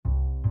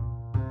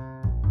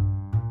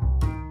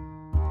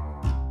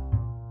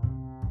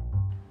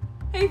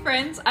Hey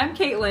friends, I'm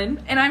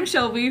Katelyn. And I'm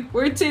Shelby.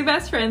 We're two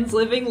best friends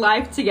living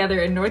life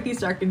together in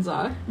Northeast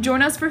Arkansas.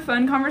 Join us for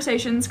fun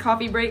conversations,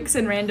 coffee breaks,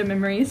 and random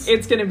memories.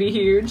 It's gonna be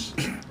huge.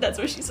 That's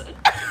what she said.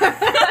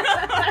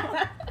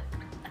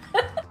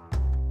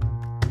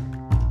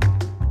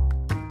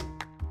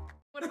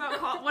 What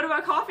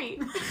about coffee?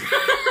 We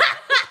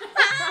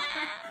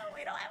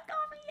don't have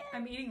coffee yet.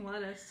 I'm eating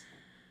lettuce.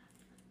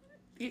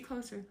 Get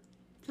closer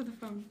to the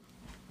phone.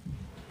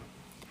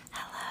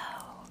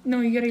 Hello.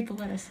 No, you gotta eat the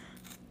lettuce.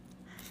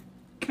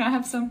 Can I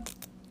have some?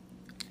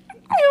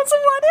 You want some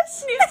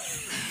lettuce?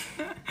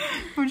 Yeah.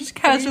 We're just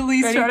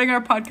casually Ready? starting our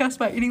podcast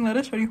by eating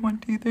lettuce. Ready? 1,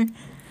 2, 3.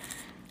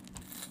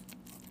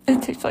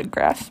 It tastes like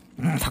grass.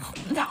 No.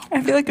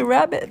 I feel like a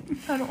rabbit.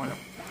 I don't want to.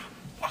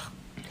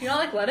 You don't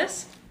like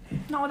lettuce?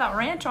 Not without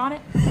ranch on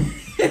it.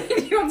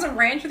 You want some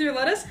ranch with your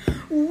lettuce?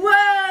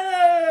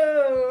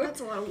 Whoa! That's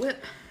a lot of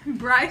whip.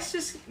 Bryce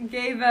just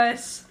gave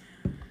us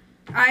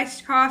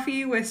iced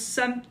coffee with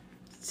some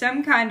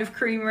kind of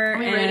creamer. Are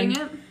we and rating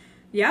it?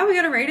 Yeah, we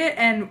gotta rate it,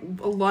 and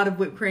a lot of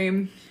whipped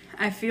cream.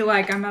 I feel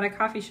like I'm at a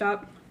coffee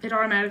shop. It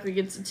automatically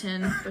gets a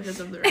 10 because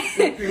of the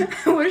whipped cream.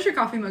 What does your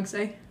coffee mug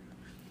say?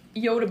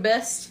 Yoda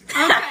best. Okay.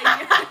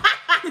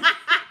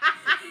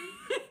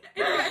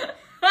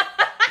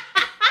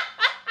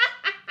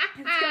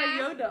 It's got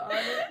Yoda on it.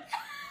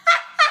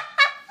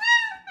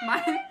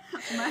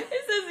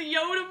 It says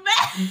Yoda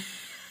best.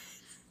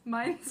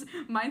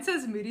 Mine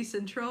says Moody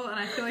Central, and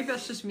I feel like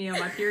that's just me on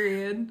my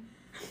period.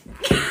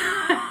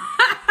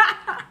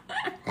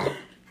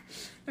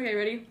 Okay,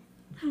 ready?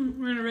 I'm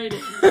gonna rate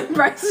it.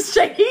 Bryce is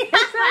shaking his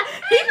head.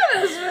 He thought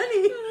it was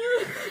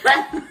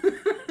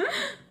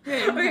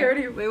funny. Okay,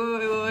 ready?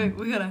 Wait.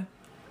 We gotta.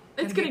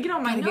 It's gonna get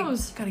on my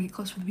nose. Gotta get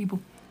close for the people.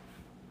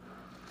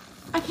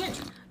 I can't.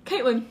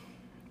 Katelyn.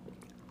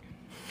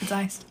 It's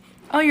iced.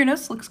 Oh, your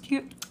nose looks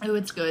cute. Oh,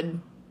 it's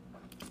good.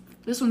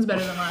 This one's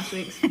better than last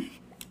week's.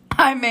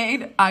 I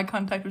made eye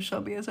contact with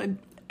Shelby as I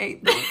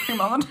ate the whipped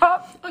cream on the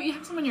top. Oh, you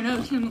have some on your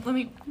nose. Let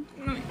me.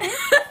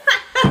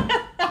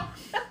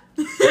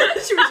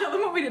 Should we tell them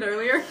what we did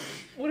earlier?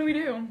 What do we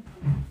do?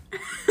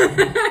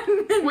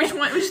 Which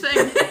thing?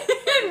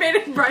 It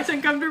made Bryce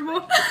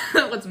uncomfortable.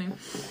 What's new?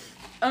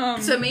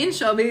 So me and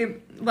Shelby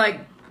like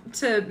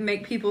to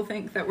make people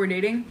think that we're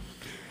dating.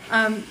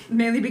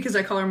 Mainly because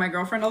I call her my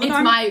girlfriend all the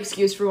time. It's my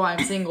excuse for why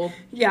I'm single.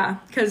 Yeah,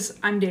 because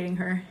I'm dating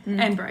her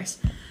and Bryce.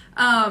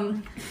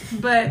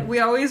 But we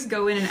always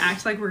go in and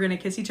act like we're gonna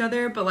kiss each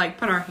other, but like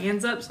put our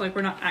hands up so like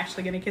we're not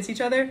actually gonna kiss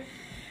each other.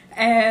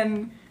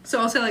 And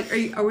so I'll say like,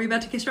 are we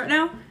about to kiss right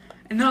now?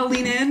 And then I'll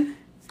lean in,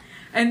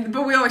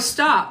 but we always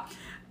stop.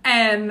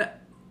 And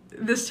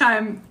this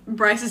time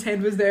Bryce's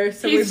hand was there,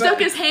 so He stuck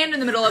his hand in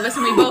the middle of us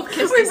and we both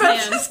kissed his hand.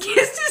 We both just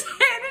kissed his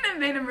hand and it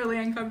made him really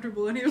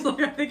uncomfortable. And he was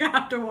like, I think I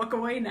have to walk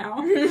away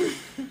now.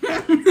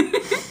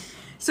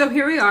 So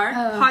here we are,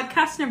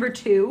 podcast number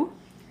 2.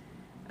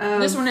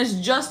 This one is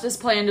just as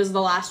planned as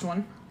the last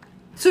one.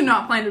 So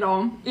not planned at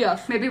all. Yeah.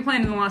 Maybe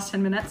planned in the last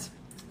 10 minutes.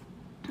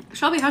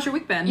 Shelby, how's your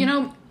week been? You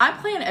know, I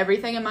plan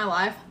everything in my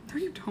life. No,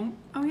 you don't.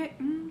 Oh, yeah.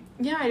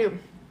 Yeah, I do.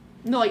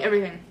 No, like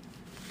everything.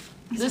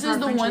 This is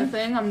the one friendship.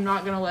 thing I'm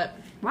not gonna let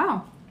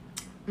Wow.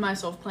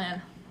 myself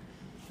plan.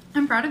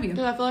 I'm proud of you.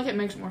 Because I feel like it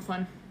makes it more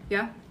fun.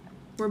 Yeah.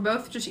 We're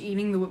both just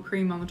eating the whipped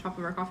cream on the top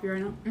of our coffee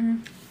right now.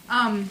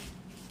 Mm-hmm.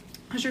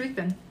 How's your week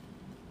been?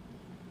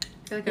 I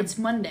feel like It's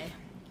Monday.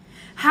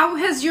 How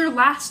has your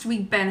last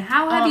week been?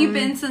 How have you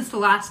been since the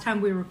last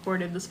time we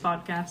recorded this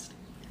podcast?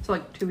 So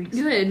like 2 weeks.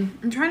 Good.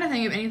 I'm trying to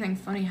think if anything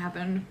funny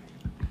happened.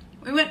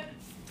 We went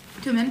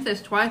to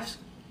Memphis twice.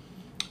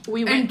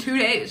 We In went. 2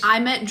 days. I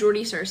met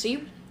Jordy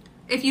Cersei.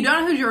 If you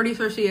don't know who Jordy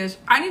Cersei is,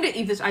 I need to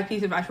eat this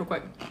piece of ice real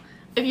quick.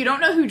 If you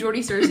don't know who Jordy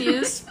Cersei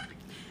is,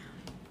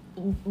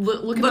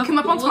 look him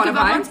up on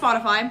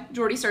Spotify.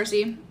 Jordy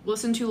Cersei.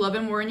 Listen to Love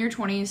and War in Your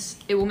 20s.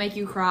 It will make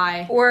you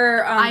cry.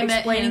 Or I met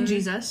explaining him.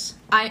 Jesus.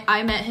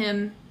 I met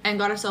him and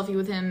got a selfie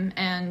with him,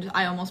 and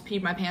I almost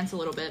peed my pants a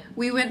little bit.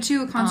 We went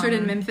to a concert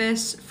in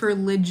Memphis for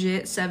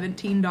legit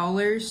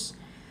 $17.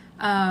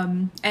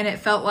 And it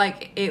felt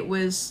like it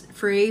was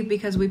free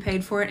because we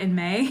paid for it in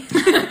May.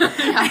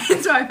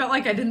 And so I felt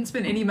like I didn't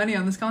spend any money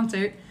on this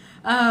concert.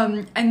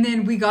 And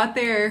then we got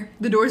there,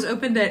 the doors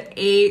opened at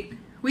 8.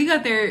 We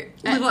got there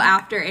a little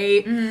after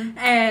 8,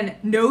 and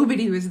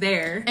nobody was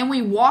there. And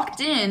we walked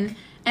in,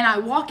 and I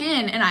walk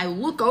in, and I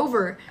look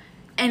over,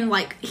 and,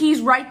 like,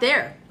 he's right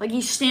there. Like,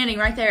 he's standing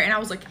right there, and I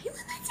was like,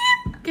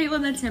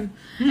 Katelyn, that's him.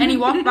 And he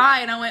walked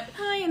by, and I went,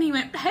 hi, and he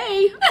went,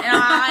 hey. And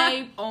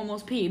I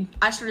almost peed.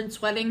 I started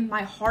sweating.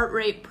 My heart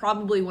rate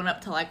probably went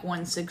up to, like,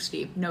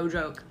 160. No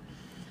joke.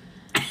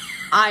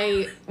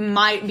 I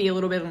might be a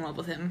little bit in love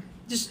with him.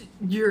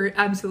 You're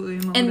absolutely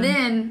in love And with him.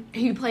 then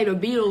he played a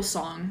Beatles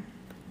song.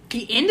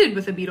 He ended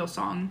with a Beatles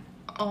song.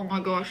 Oh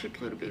my gosh, he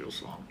played a Beatles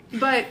song.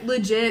 But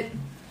legit,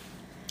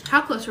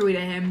 how close were we to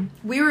him?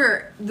 We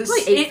were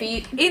like 8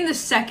 feet. In the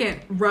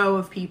second row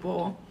of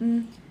people.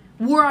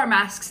 Wore our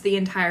masks the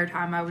entire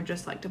time. I would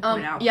just like to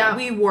point out that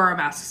we wore our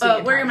masks the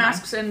entire wear your time.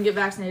 masks and get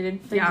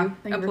vaccinated. Thank you.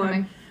 Thank you for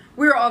coming.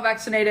 We were all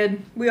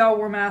vaccinated. We all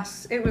wore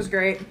masks. It was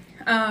great.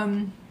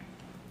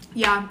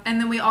 Yeah, and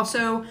then we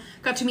also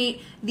got to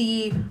meet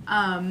the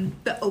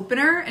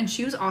opener, and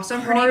she was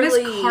awesome. Her name is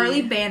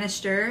Carly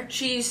Bannister.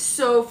 She's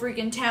so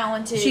freaking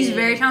talented. She's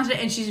very talented,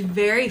 and she's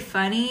very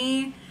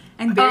funny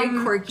and very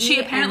quirky. She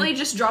apparently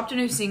just dropped a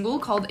new single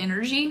called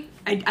Energy.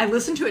 I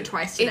listened to it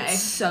twice today. It's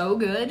so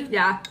good.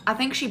 Yeah. I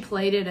think she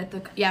played it at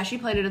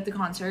the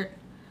concert.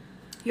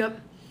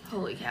 Yep.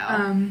 Holy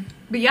cow.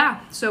 But yeah,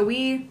 so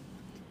we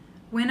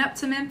went up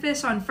to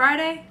Memphis on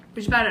Friday,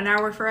 which is about an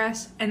hour for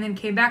us, and then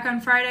came back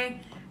on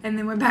Friday, and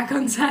then went back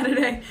on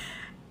Saturday,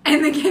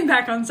 and then came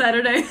back on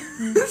Saturday.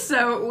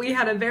 So we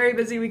had a very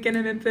busy weekend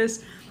in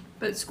Memphis.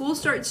 But school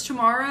starts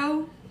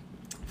tomorrow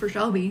for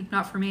Shelby,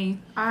 not for me.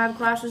 I have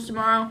classes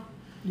tomorrow.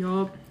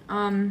 Yup.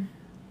 I'm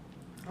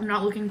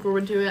not looking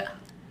forward to it.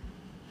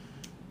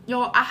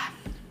 Yo,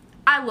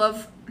 I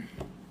love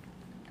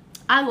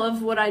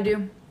what I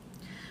do.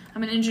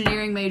 I'm an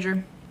engineering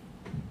major.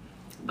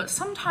 But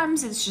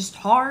sometimes it's just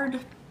hard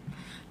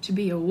to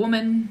be a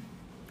woman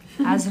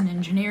as an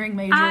engineering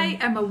major. I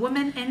am a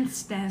woman in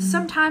STEM.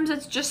 Sometimes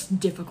it's just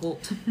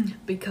difficult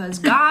because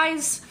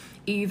guys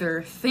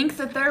either think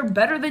that they're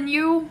better than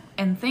you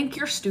and think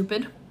you're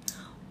stupid,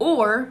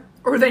 or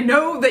they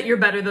know that you're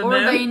better than them.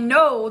 Or they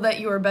know that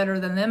you are better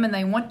than them and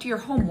they want your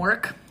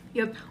homework.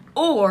 Yep.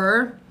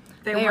 Or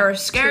they are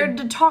scared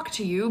to talk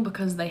to you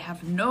because they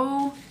have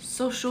no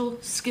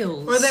social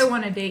skills. Or they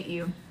want to date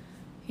you.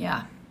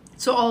 Yeah.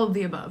 So all of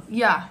the above.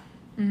 Yeah.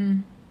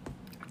 Mm-hmm.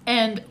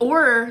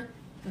 Or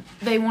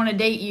they want to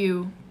date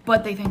you,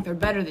 but they think they're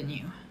better than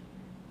you.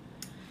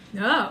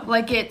 No.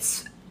 Like,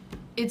 it's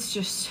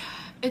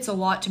a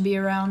lot to be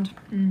around.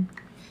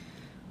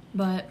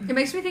 But it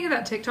makes me think of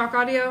that TikTok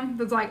audio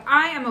that's like,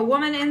 I am a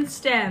woman in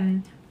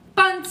STEM.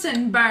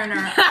 Bunsen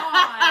burner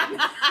on.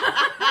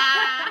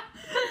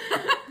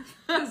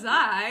 Because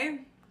I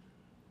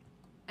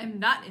am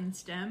not in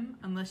STEM,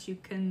 unless you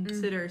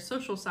consider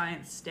social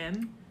science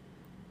STEM.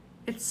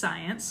 It's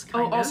science,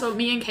 kind of. Also,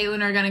 me and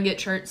Katelyn are gonna get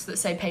shirts that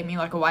say, "Pay me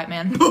like a white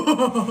man."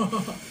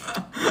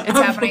 It's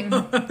happening.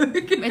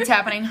 It's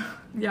happening.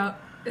 Yeah,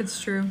 it's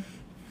true.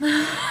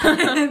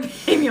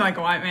 Pay me like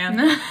a white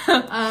man.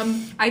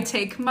 I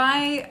take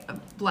my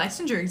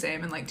licensure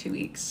exam in like 2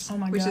 weeks. Oh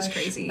my gosh. Which is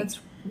crazy.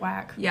 That's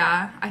whack.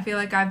 Yeah, I feel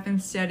like I've been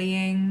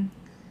studying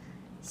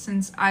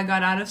since I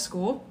got out of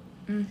school.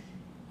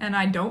 And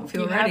I don't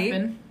feel ready.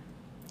 Have been.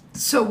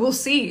 So we'll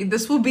see.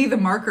 This will be the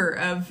marker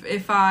of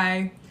if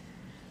I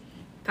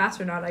pass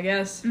or not, I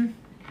guess. I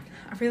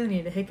really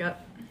need a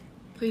hiccup.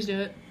 Please do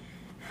it.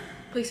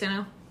 Please say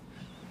no.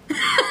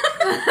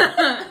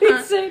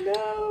 Please say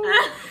no.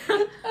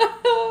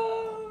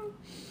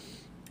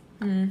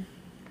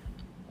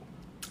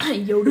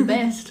 Yo the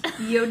best.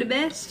 Yo the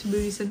best.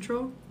 Moody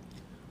Central.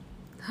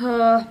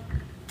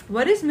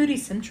 What is Moody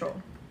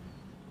Central?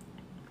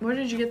 Where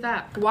did you get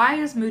that? Why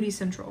is Moody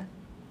Central?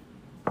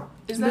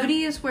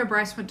 Moody is where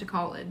Bryce went to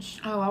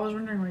college. Oh, I was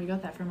wondering where you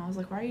got that from. I was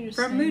like, why are you just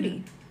from Moody?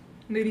 That?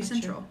 Moody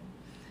Central.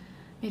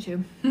 Me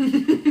too.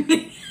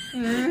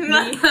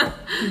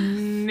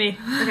 Me.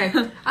 Okay.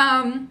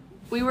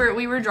 We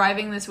were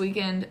driving this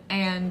weekend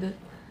and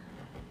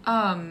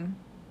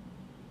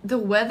the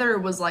weather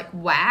was like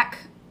whack.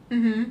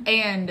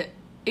 And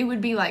it would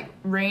be like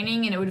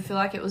raining and it would feel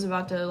like it was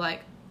about to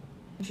like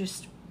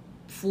just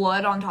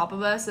flood on top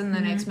of us, and the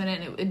next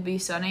minute it'd be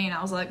sunny, and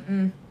I was like,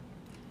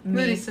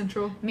 Moody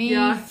Central. Me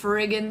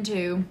friggin'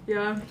 too.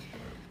 Yeah.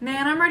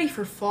 Man, I'm ready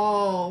for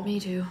fall. Me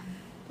too.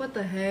 What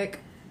the heck?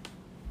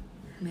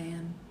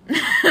 Man.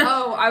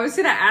 Oh, I was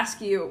gonna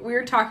ask you. We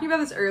were talking about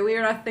this earlier,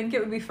 and I think it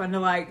would be fun to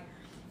like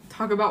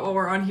talk about while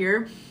we're on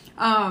here.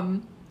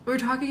 We were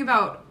talking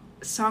about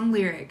song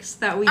lyrics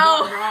that we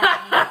got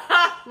wrong.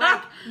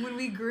 Like when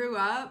we grew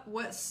up,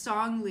 what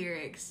song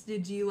lyrics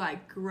did you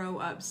like grow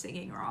up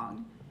singing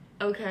wrong?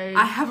 Okay.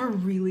 I have a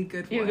really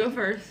good one. You go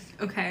first.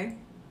 Okay.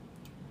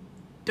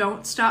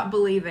 Don't Stop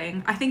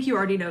Believing. I think you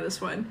already know this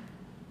one.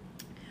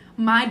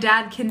 My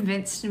dad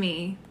convinced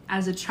me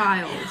as a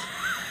child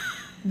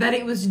that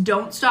it was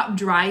Don't Stop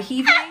Dry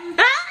Heaving.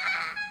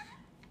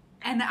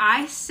 And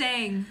I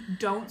sang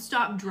Don't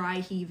Stop Dry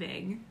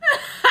Heaving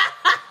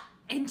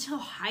until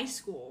high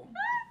school.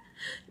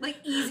 Like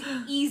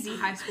easy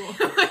high school.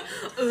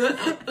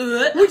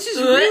 Which is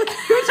really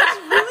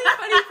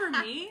funny for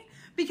me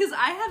because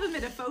I have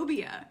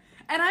emetophobia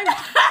and I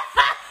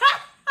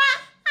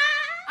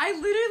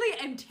literally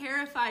am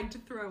terrified to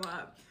throw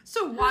up.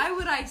 So why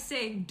would I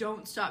sing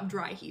Don't Stop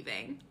Dry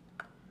Heaving?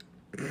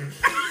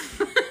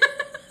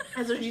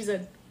 That's what she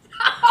said.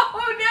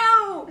 Oh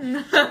no!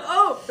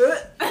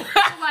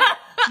 Like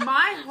not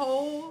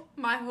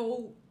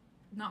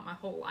my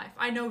whole life.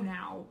 I know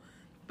now,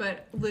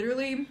 but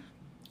literally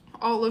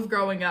all of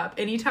growing up,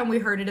 anytime we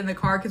heard it in the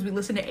car, because we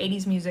listened to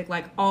 80s music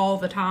like all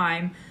the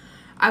time,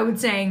 I would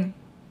sing,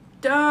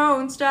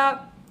 Don't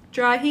Stop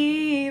Dry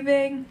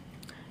Heaving.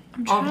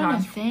 I'm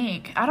trying to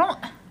think.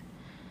 I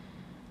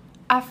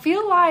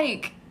feel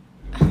like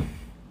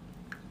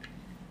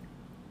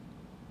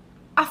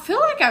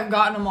I've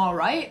gotten them all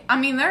right. I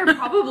mean, there are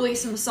probably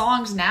some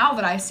songs now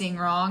that I sing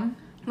wrong.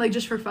 Like,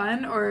 just for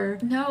fun, or?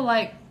 No,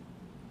 like,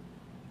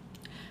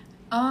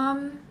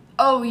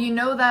 oh, you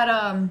know that,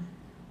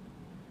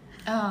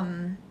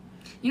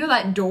 you know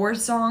that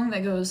Doors song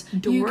that goes... The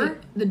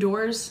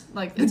Doors?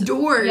 Like, The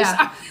Doors?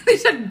 Yeah. They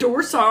said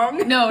door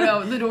song.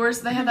 No, the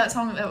Doors, they had that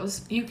song that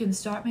was, you can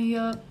start me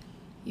up.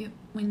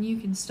 When you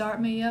can start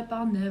me up,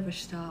 I'll never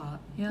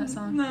stop. You know that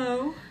song?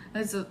 No.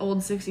 That's an old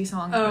 60s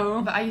song.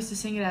 Oh. But I used to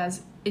sing it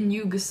as in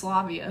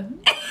Yugoslavia.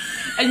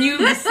 In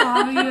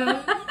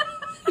Yugoslavia.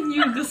 In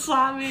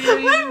Yugoslavia.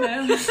 You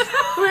know.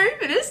 Where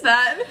even is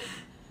that?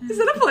 Is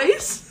that a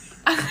place?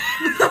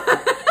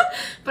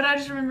 But I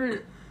just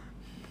remember,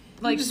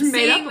 like, just made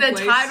seeing up a the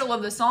place. title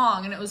of the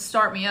song, and it was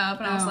Start Me Up,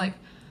 and I was Oh. like,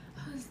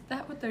 oh, is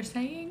that what they're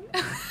saying?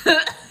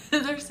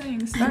 They're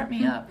saying Start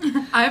Me Up.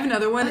 I have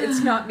another one.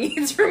 It's not me.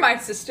 It's for my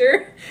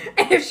sister.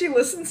 And if she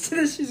listens to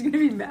this, she's gonna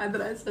be mad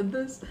that I said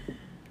this.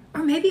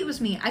 Or maybe it was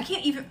me. I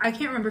can't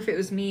remember if it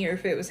was me or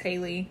if it was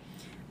Haley.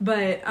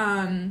 But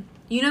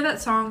you know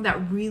that song,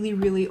 that really,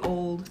 really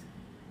old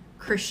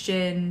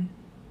Christian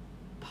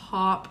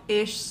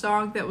pop-ish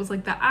song that was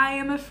like the I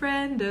am a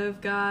friend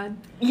of God?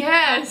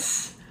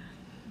 Yes.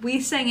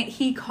 We sang it,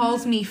 He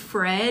Calls Me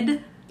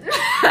Fred.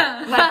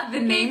 Like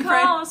the name He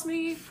Fred. calls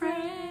me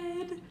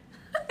Fred.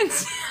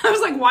 I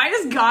was like, why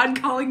is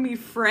God calling me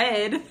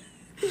Fred?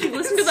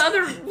 Listen to the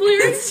other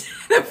lyrics.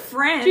 The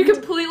friend. You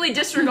completely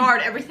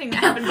disregard everything that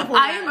happened before.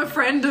 I am a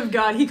friend of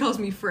God. He calls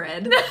me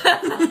Fred.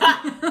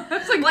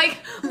 It's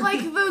like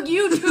the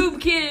YouTube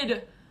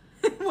kid.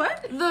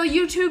 What? The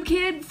YouTube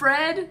kid,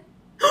 Fred.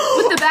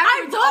 With the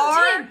backwards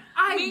R.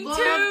 Me too.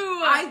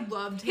 I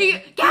loved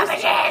him.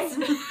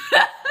 Cabbages!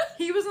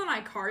 He was on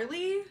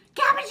iCarly.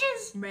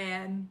 Cabbages!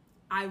 Man,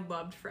 I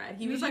loved Fred.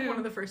 He Me was like too. one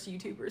of the first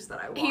YouTubers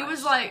that I watched. He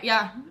was like,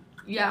 yeah.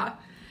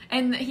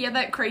 And he had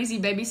that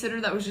crazy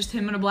babysitter that was just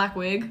him in a black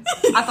wig.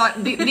 I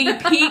thought the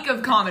peak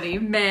of comedy.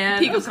 Man,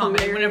 Peak of that's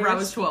comedy hilarious. whenever I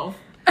was 12.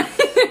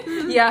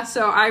 Yeah,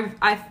 so I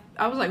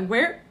was like,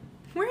 where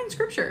in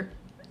scripture?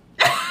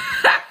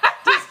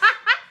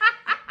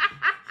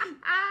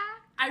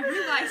 I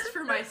realized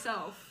for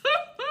myself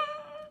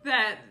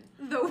that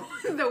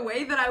the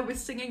way that I was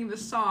singing the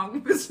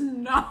song was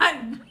not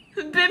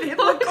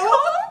biblical.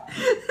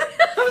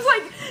 I was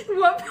like,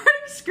 what part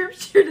of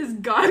scripture does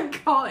God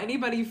call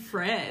anybody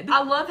Fred?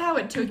 I love how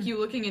it took you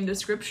looking into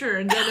scripture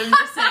instead of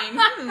just saying,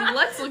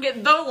 let's look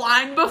at the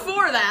line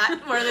before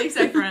that where they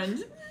say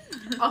friend.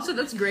 Also,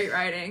 that's great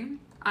writing.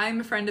 I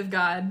am a friend of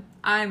God.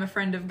 I am a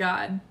friend of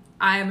God.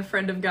 I am a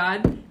friend of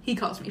God. He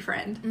calls me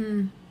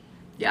friend.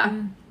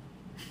 Yeah.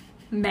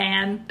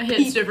 Man.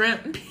 Hits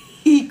different.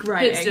 Peak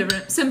writing. Hits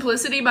different.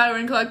 Simplicity by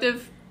Rune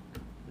Collective.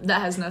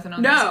 That has nothing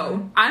on this No.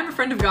 song. I'm a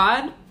friend of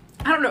God.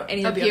 I don't know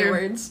any Up of the here. other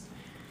words.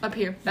 Up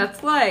here.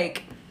 That's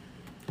like,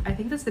 I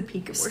think that's the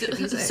peak of worship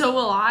music. So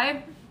will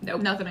I.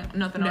 Nope. Nothing on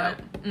No.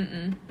 it.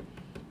 Mm-mm.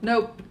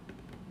 Nope.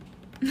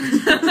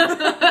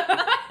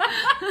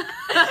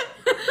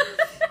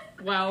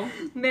 Wow.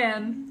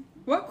 Man,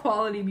 what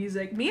quality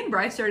music. Me and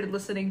Bryce started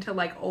listening to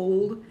like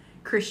old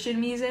Christian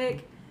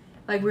music.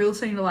 Like we were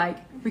listening to like,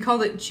 we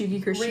called it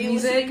chuggy Christian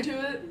music.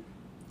 Re-listening to it?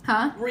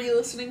 Huh?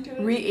 Re-listening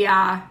to it?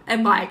 Yeah.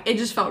 And like, it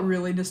just felt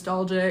really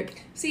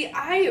nostalgic. See,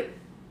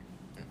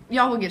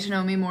 y'all will get to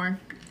know me more,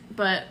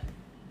 but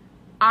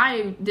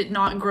I did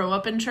not grow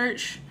up in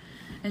church,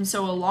 and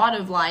so a lot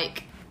of,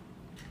 like,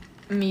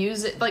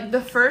 music, like,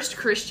 the first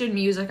Christian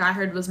music I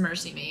heard was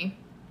Mercy Me.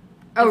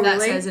 Oh, if that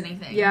really? says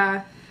anything.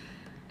 Yeah.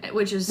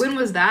 Which is When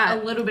was that?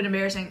 a little bit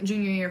embarrassing.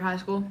 Junior year of high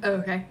school. Oh,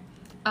 okay.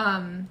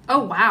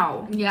 Oh,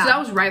 wow. Yeah. So that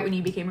was right when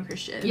you became a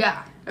Christian.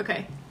 yeah.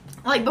 Okay.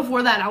 Like,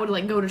 before that, I would,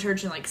 like, go to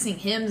church and, like, sing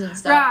hymns and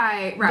stuff.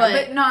 Right.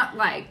 But not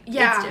like,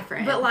 Yeah, it's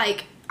different. but,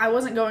 like, I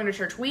wasn't going to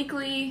church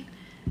weekly,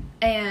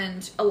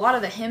 and a lot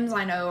of the hymns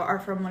I know are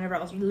from whenever I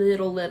was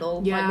little, like,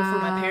 before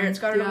my parents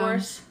got a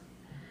divorce.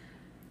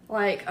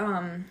 Like, like,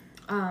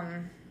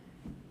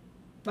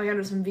 I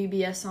know some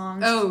VBS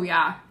songs. Oh,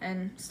 yeah.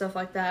 And stuff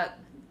like that.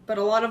 But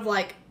a lot of,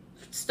 like,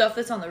 stuff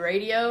that's on the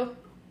radio,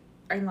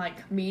 and,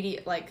 like,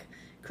 media, like,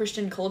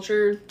 Christian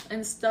culture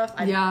and stuff.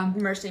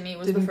 Mercy Me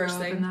was the first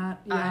thing.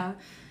 Yeah.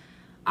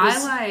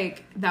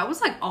 That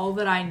was like all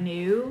that I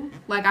knew.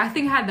 Like I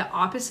think I had the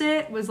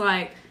opposite, was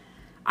like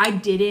I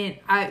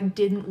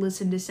didn't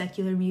listen to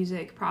secular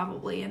music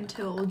probably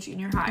until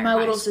junior high. My or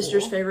little high school.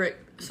 sister's favorite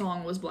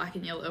song was Black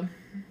and Yellow.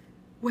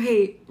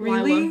 Wait,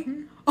 really?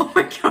 Lila. Oh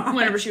my god.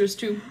 Whenever she was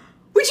 2.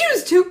 When she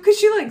was 2, could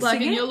she like Black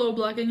sing and it? Yellow,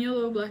 Black and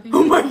Yellow, Black and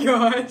Oh Yellow. my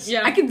gosh.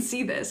 Yeah. I can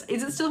see this.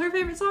 Is it still her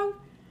favorite song?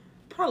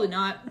 Probably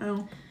not.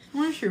 Oh. I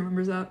wonder if she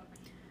remembers that.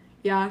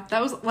 Yeah,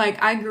 that was like,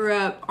 I grew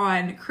up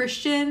on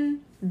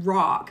Christian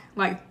rock,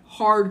 like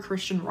hard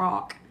Christian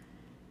rock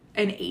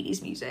and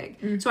 80s music.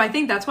 So I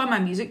think that's why my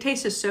music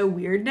taste is so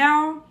weird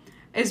now,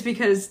 is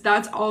because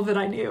that's all that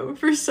I knew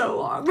for so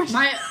long.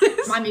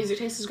 My music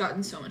taste has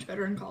gotten so much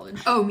better in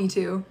college. Oh, me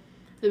too.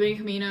 The Big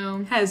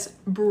Camino. Has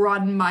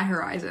broadened my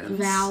horizons.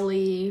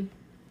 Valley.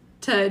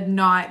 To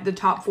not the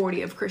top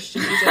 40 of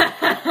Christian music.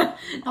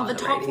 Not the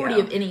top radio. 40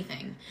 of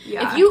anything.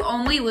 Yeah. If you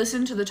only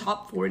listen to the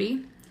top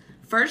 40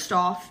 First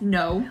off,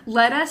 no.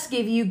 Let us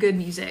give you good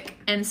music.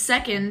 And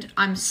second,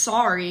 I'm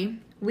sorry.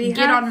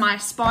 Get on my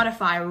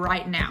Spotify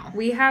right now.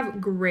 We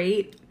have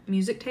great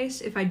music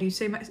taste. If I do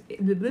say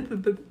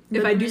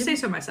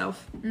so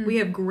myself, we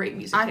have great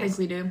music taste. I think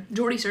we do.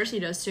 Jordy Cersei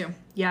does too.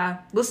 Yeah,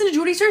 listen to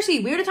Jordy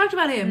Cersei. We already talked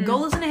about him. Go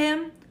listen to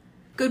him.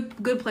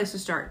 Good place to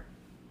start.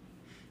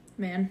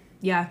 Man.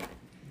 Yeah.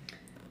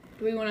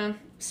 Do we want to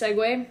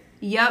segue?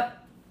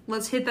 Yep.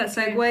 Let's hit that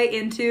segue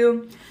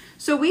into.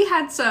 So we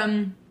had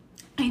some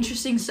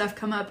interesting stuff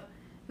come up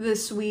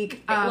this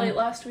week. Late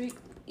last week.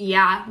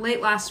 Yeah,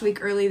 late last week,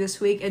 early this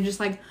week, and just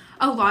like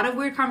a lot of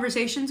weird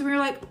conversations. We were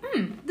like,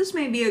 this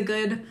may be a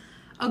good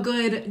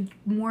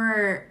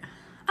more,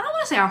 I don't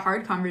want to say a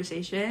hard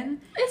conversation.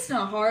 It's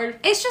not hard.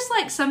 It's just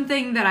like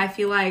something that I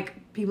feel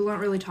like people don't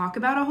really talk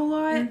about a whole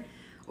lot,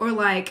 or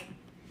like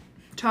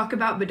talk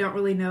about but don't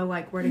really know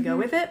like where to go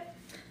with it.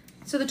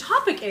 So the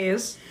topic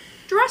is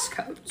dress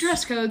codes.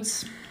 Dress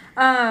codes.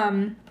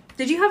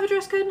 Did you have a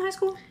dress code in high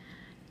school?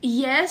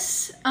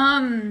 Yes.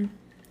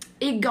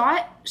 It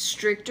got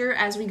stricter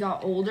as we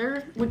got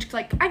older, which,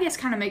 like, I guess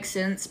kind of makes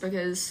sense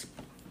because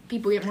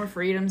people get more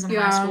freedoms in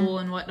high school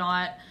and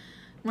whatnot.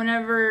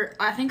 Whenever,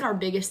 I think our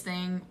biggest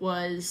thing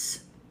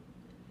was,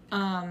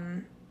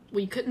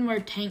 we couldn't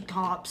wear tank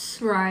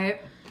tops.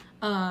 Right.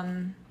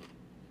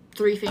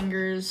 3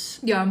 fingers.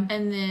 Yeah.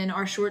 And then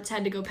our shorts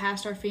had to go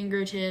past our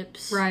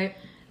fingertips. Right.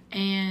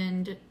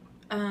 And,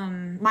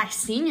 my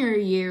senior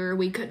year,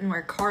 we couldn't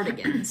wear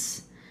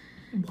cardigans.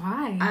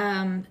 Why?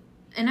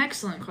 An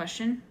excellent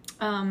question.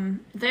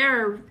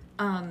 Their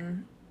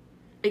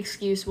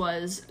excuse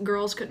was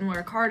girls couldn't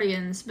wear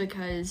cardigans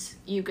because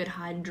you could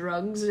hide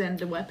drugs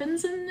and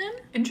weapons in them.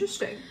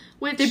 Interesting.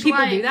 Which, did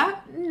people do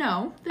that?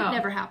 No, that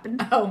never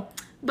happened. Oh.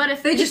 But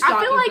if they just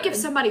I feel like if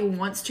somebody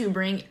wants to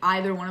bring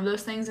either one of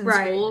those things in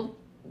school,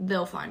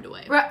 they'll find a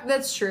way. Right,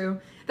 that's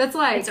true. That's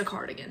like... It's a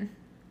cardigan.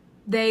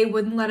 They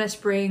wouldn't let us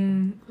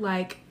bring,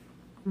 like,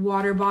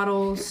 water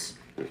bottles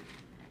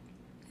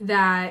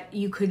that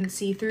you couldn't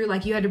see through.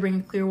 Like, you had to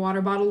bring a clear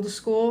water bottle to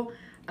school.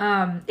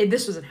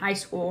 This was in high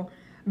school.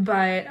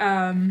 But,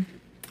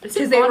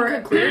 because they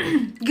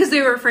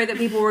were afraid that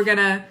people were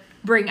gonna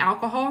bring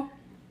alcohol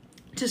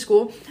to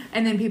school.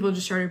 And then people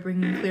just started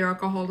bringing clear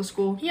alcohol to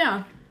school.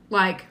 Yeah.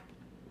 Like,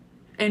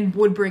 and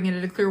would bring it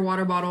in a clear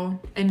water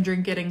bottle and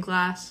drink it in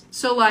class.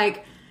 So,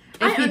 like...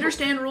 I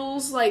understand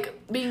rules, like,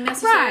 being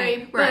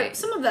necessary, but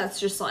some of that's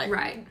just like...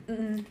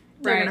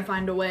 They're gonna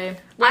find a way.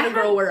 Let a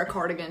girl wear a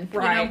cardigan.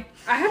 Right. You know?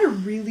 I had a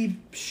really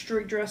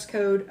strict dress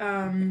code.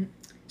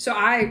 So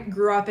I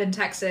grew up in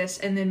Texas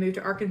and then moved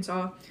to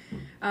Arkansas.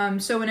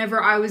 So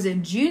whenever I was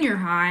in junior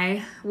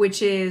high,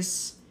 which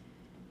is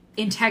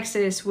in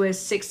Texas was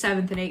 6th,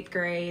 7th, and 8th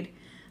grade,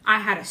 I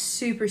had a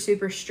super,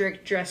 super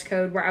strict dress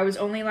code where I was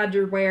only allowed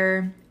to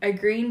wear a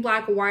green,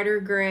 black, white, or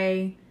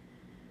gray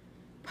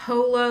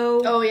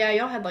polo. Oh, yeah,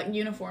 y'all had, like,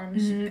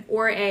 uniforms.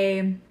 Or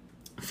a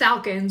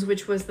Falcons,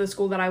 which was the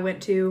school that I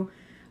went to,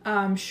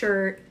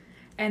 shirt.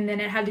 And then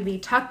it had to be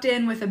tucked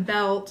in with a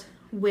belt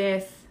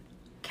with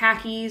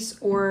khakis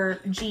or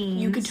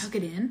jeans. You could tuck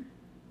it in?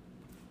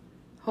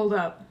 Hold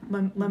up.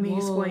 Let me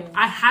explain.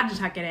 I had to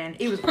tuck it in.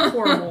 It was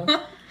horrible.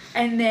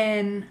 And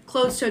then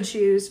closed-toed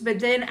shoes. But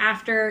then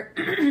after...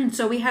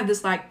 so we had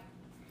this, like,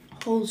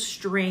 whole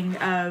string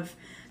of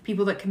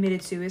people that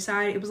committed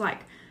suicide. It was,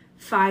 like,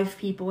 5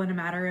 people in a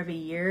matter of a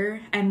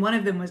year. And one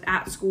of them was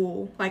at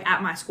school, like,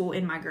 at my school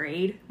in my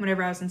grade,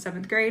 whenever I was in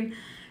 7th grade.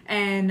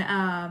 And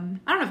I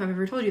don't know if I've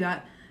ever told you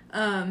that.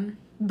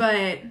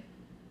 But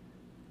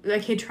a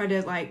kid tried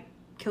to, like,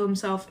 kill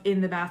himself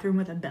in the bathroom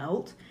with a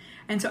belt.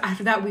 And so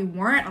after that, we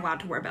weren't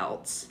allowed to wear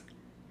belts.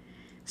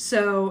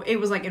 So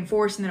it was, like,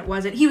 enforced, and then it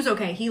wasn't. He was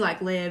okay. He,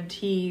 like, lived.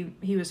 He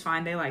was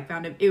fine. They, like,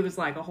 found him. It was,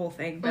 like, a whole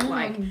thing. But,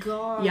 my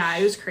gosh. Yeah,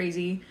 it was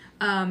crazy.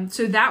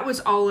 So that was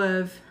all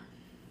of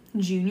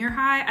junior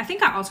high. I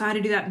think I also had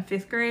to do that in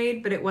 5th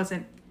grade, but it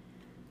wasn't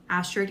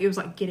as strict. It was,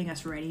 like, getting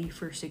us ready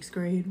for 6th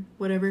grade,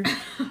 whatever.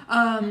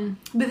 But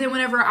then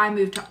whenever I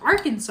moved to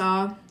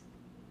Arkansas,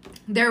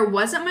 there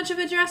wasn't much of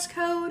a dress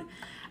code.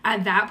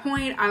 At that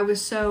point, I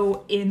was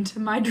so into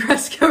my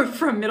dress code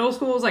from middle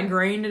school. It was, like,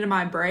 grained into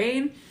my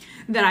brain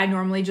that I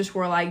normally just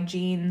wore, like,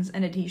 jeans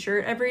and a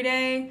t-shirt every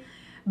day.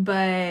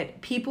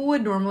 But people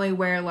would normally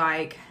wear,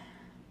 like...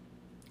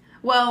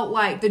 Well,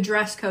 like, the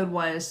dress code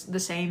was the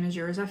same as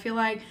yours, I feel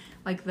like.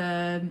 Like,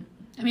 the...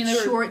 I mean, they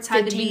were shorts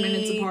had to be 15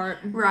 minutes apart.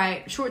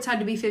 Right. Shorts had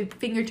to be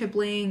fingertip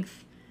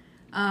length.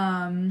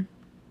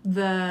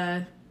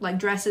 The, like,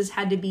 dresses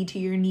had to be to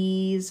your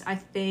knees, I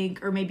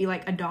think. Or maybe,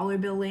 like, a dollar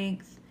bill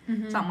length.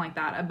 Something like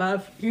that.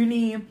 Above your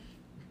knee.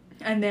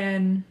 And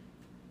then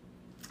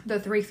the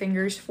 3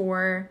 fingers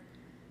for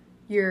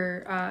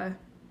your,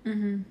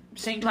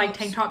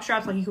 tank top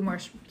straps. Like, you can wear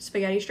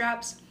spaghetti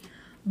straps.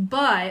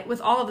 But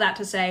with all of that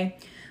to say,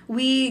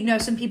 we know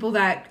some people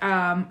that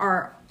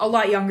are a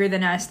lot younger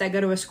than us that go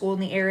to a school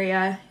in the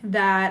area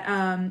that,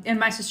 and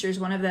my sister's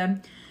one of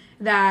them,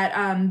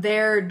 that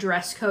their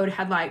dress code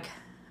had, like,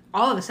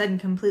 all of a sudden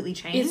completely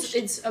changed.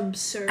 It's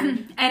absurd.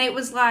 And it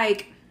was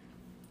like,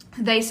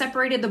 they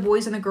separated the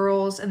boys and the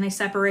girls, and they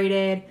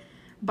separated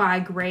by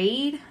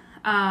grade.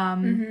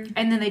 And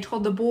then they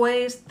told the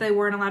boys they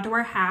weren't allowed to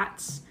wear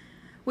hats,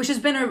 which has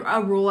been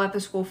a rule at the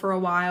school for a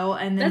while.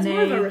 And then that's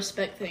more of a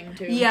respect thing,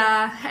 too.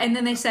 Yeah, and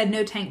then they said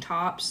no tank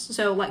tops.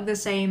 So, like, the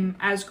same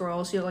as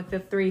girls, like, the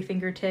 3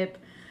 fingertip,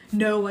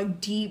 no, like,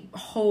 deep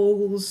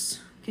holes,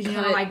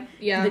 because, like,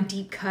 the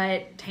deep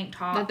cut tank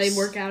tops. That they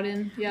work out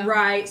in,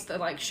 Right, so that,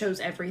 like, shows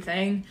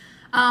everything.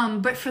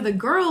 But for the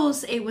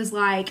girls, it was,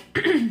 like,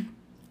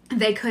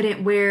 they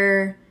couldn't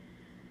wear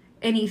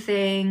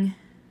anything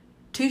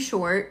too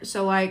short,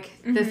 so, like,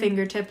 the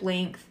fingertip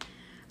length.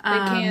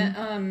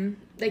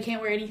 They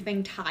can't wear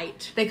anything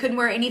tight. They couldn't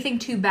wear anything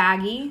too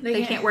baggy.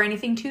 They can't wear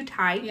anything too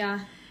tight.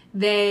 Yeah.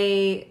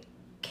 They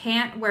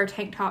can't wear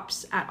tank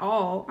tops at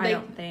all, I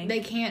don't think. They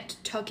can't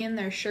tuck in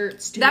their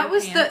shirts to that their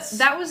was pants.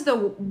 That was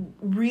the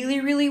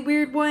really, really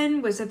weird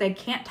one, was that they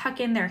can't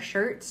tuck in their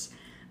shirts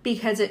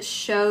because it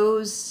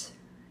shows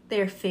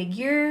their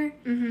figure.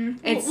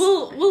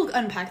 We'll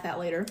unpack that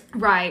later.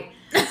 Right.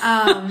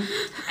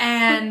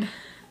 And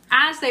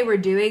as they were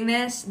doing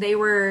this, they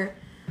were,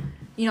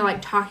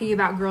 like, talking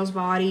about girls'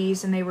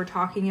 bodies, and they were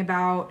talking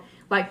about,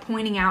 like,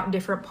 pointing out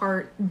different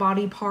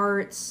body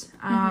parts,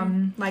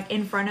 like,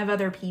 in front of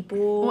other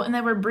people. Well, and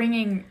they were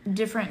bringing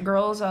different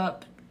girls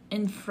up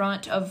in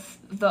front of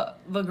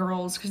the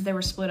girls, because they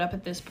were split up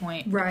at this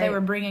point. Right. They were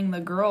bringing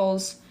the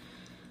girls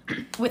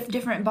with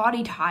different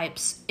body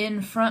types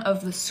in front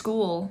of the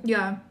school.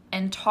 Yeah.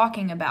 And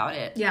talking about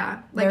it.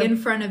 Yeah, like, in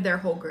front of their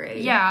whole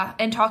grade. Yeah,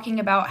 and talking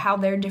about how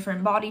their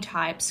different body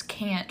types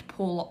can't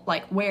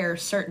wear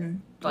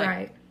certain,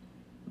 like,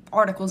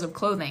 articles of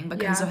clothing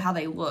because of how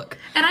they look.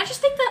 And I just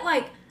think that,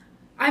 like,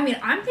 I mean,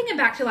 I'm thinking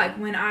back to, like,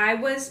 when I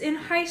was in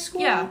high school.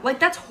 Yeah, like,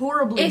 that's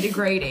horribly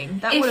degrading.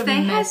 That would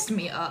have messed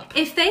me up.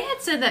 If they had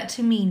said that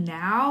to me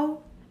now,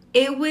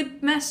 it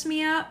would mess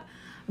me up.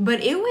 But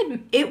it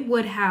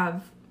would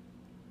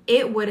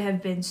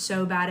have been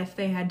so bad if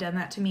they had done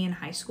that to me in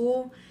high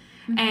school.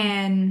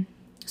 And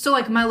so,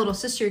 like, my little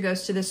sister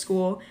goes to this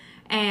school,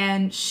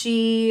 and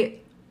she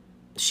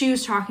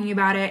was talking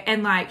about it,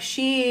 and, like,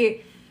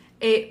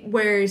 it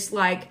wears,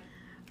 like,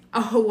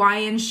 a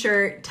Hawaiian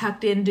shirt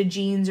tucked into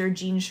jeans or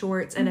jean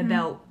shorts and a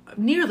belt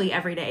nearly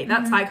every day.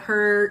 That's, like,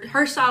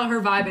 her style, her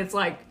vibe. It's,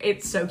 like,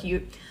 it's so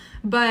cute.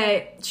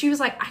 But she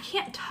was like, I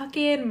can't tuck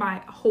in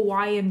my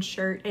Hawaiian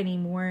shirt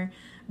anymore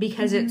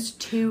because it's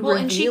too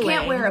revealing. And she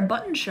can't wear a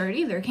button shirt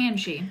either, can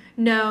she?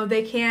 No,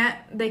 they can't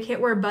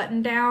wear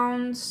button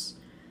downs,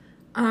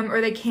 or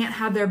they can't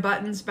have their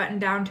buttons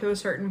buttoned down to a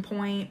certain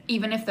point.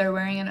 Even if they're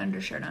wearing an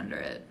undershirt under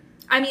it.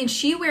 I mean,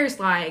 she wears,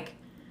 like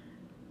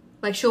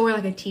she'll wear,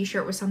 like, a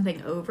t-shirt with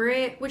something over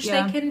it, which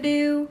they can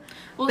do.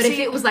 Well, but if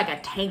it was, like, a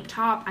tank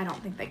top, I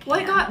don't think they can.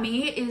 What got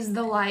me is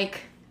the,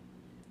 like,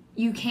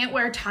 you can't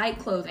wear tight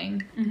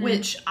clothing,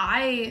 which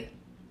I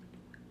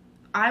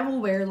will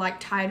wear,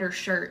 like, tighter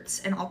shirts,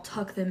 and I'll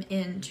tuck them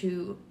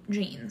into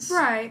jeans.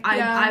 Right.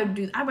 I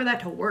wear that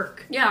to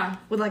work. Yeah.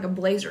 With, like, a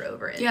blazer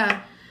over it.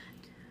 Yeah.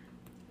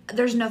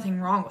 There's nothing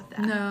wrong with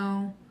that.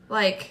 No.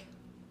 Like,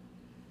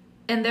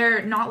 and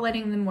they're not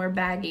letting them wear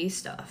baggy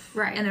stuff.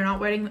 Right. And they're not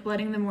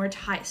letting them wear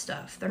tight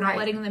stuff. They're not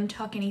letting them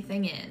tuck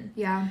anything in.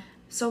 Yeah.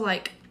 So,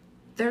 like,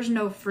 there's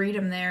no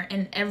freedom there,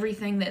 and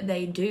everything that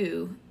they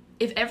do,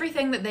 if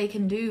everything that they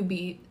can do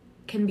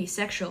can be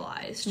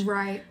sexualized,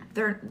 right,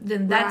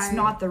 then that's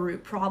not the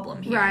root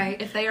problem here.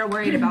 Right. If they are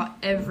worried about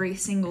every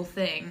single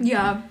thing.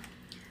 Yeah.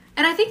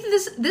 And I think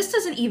that this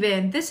isn't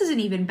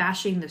even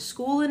bashing the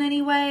school in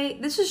any way.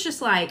 This is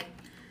just, like,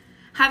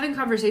 having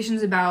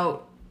conversations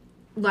about,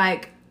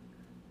 like,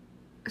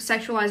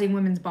 sexualizing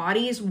women's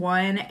bodies,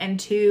 1, and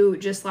 2,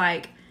 just,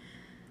 like,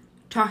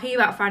 talking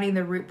about finding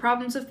the root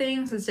problems of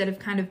things instead of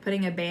kind of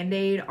putting a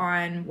Band-Aid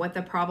on what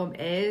the problem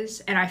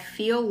is. And I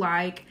feel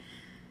like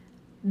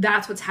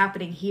that's what's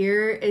happening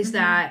here, is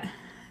that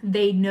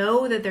they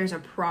know that there's a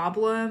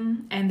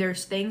problem and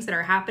there's things that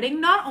are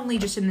happening, not only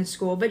just in the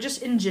school, but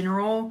just in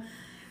general.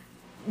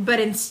 But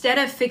instead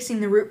of fixing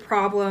the root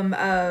problem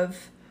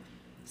of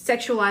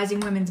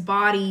sexualizing women's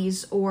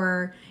bodies,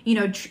 or,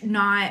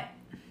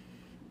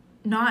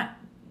 not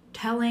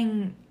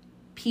telling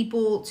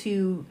people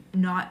to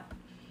not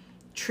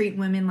treat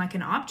women like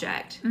an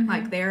object,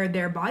 like they're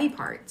their body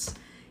parts,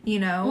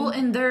 Well,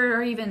 and there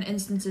are even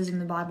instances in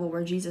the Bible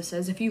where Jesus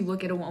says, if you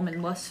look at a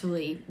woman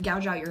lustfully,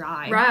 gouge out your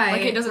eye. Right.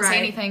 Like, it doesn't say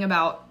anything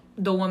about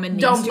the woman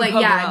needs to cover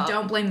up.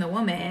 Don't blame the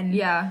woman.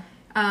 Yeah.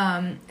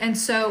 And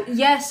so,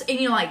 yes,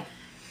 and, like,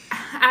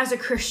 as a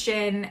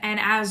Christian and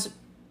as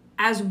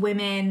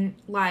women,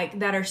 like,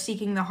 that are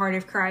seeking the heart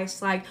of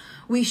Christ, like,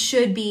 we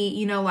should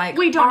be, like,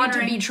 we don't need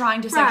to be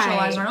trying to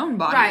sexualize our own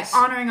bodies. Right,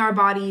 honoring our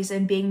bodies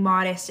and being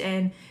modest.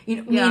 And,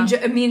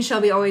 me and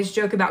Shelby always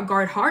joke about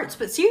guard hearts,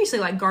 but seriously,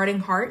 like, guarding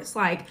hearts,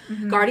 like,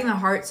 guarding the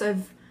hearts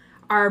of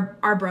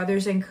our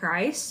brothers in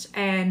Christ.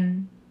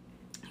 And,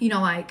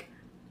 like,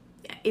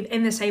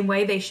 in the same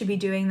way, they should be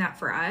doing that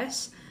for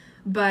us.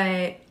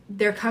 But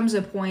there comes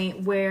a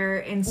point where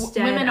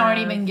instead women aren't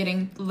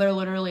even they're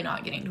literally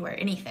not getting to wear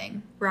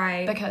anything.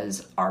 Right.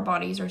 Because our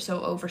bodies are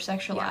so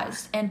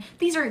over-sexualized. Yeah. And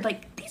these are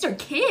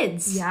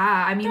kids. Yeah,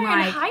 I mean, they're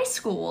in high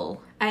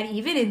school. And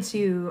even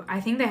into, I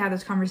think they have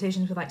those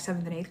conversations with, like,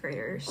 7th and 8th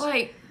graders.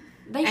 Like,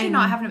 they should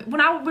not have...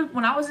 When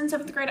I was in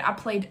 7th grade, I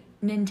played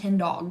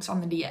Nintendogs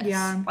on the DS.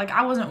 Yeah. Like,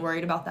 I wasn't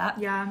worried about that.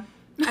 Yeah.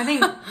 I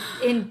think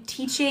in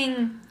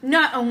teaching,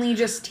 not only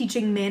just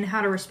teaching men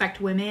how to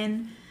respect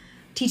women,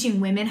 teaching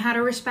women how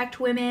to respect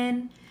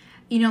women,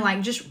 you know,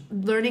 like, just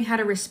learning how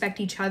to respect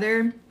each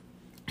other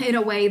in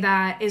a way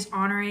that is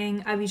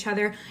honoring of each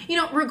other, you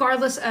know,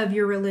 regardless of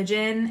your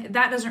religion,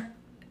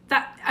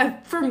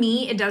 for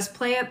me, it does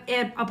play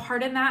a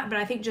part in that, but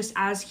I think just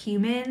as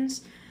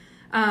humans,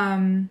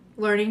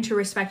 learning to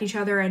respect each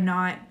other and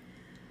not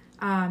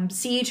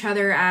see each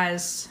other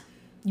as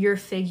your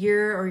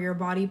figure or your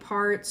body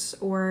parts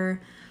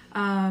or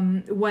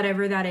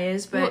whatever that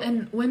is. But well,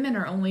 and women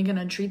are only going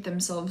to treat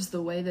themselves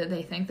the way that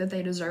they think that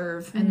they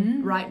deserve. Mm-hmm.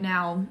 And right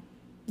now,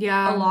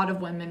 a lot of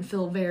women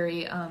feel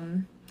very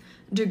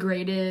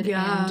degraded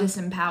and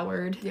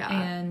disempowered. Yeah.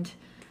 And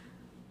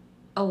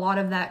a lot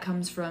of that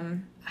comes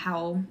from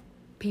how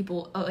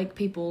people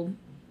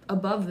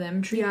above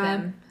them treat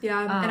them.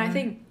 Yeah. And I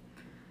think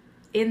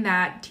in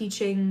that,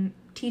 teaching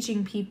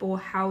people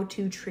how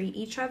to treat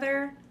each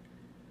other,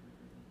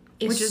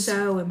 which is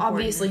so important.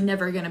 Obviously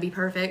never going to be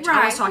perfect. Right.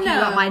 I was talking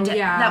about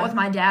that with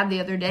my dad the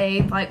other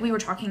day. Like, we were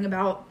talking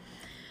about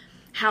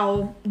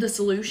how the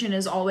solution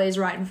is always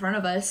right in front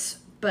of us,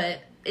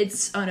 but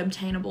it's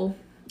unobtainable.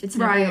 It's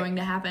never going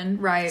to happen.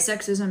 Right.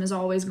 Sexism is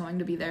always going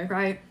to be there.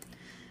 Right.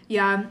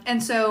 Yeah.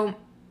 And so,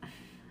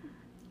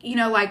 you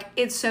know, like,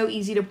 it's so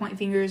easy to point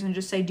fingers and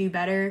just say do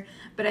better.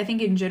 But I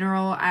think in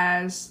general,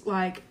 as,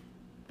 like,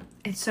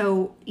 it's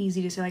so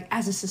easy to say, like,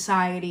 as a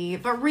society.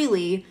 But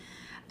really,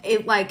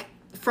 it, like,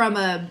 from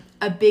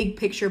a big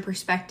picture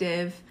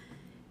perspective,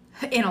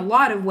 in a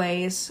lot of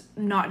ways,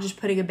 not just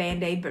putting a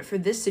Band-Aid, but for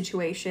this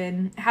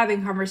situation,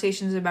 having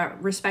conversations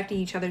about respecting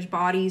each other's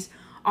bodies,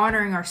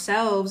 honoring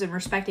ourselves and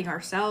respecting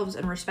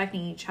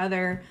each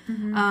other.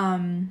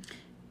 Mm-hmm.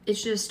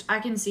 It's just, I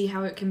can see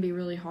how it can be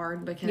really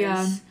hard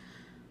because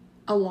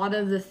a lot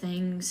of the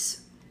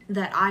things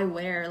that I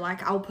wear,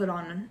 like, I'll put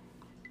on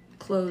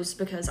clothes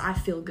because I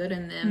feel good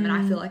in them and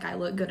I feel like I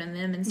look good in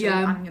them, and so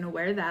I'm going to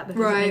wear that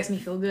because it makes me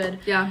feel good.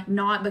 Yeah.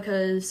 Not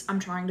because I'm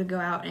trying to go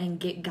out and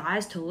get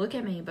guys to look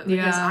at me, but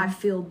because I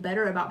feel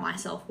better about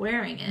myself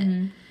wearing it.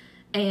 Mm-hmm.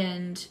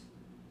 And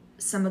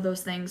some of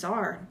those things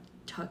are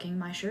tucking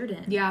my shirt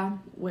in. Yeah.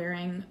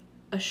 Wearing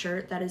a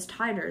shirt that is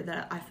tighter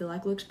that I feel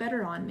like looks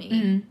better on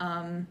me.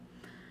 Mm-hmm.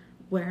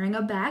 Wearing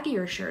a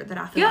baggier shirt that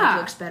I feel like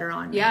looks better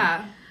on me.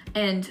 Yeah.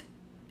 And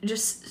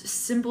just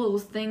simple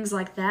things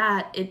like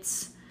that.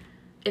 It's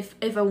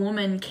if a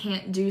woman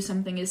can't do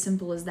something as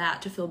simple as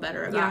that to feel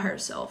better about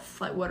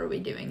herself, like, what are we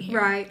doing here?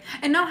 Right.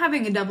 And not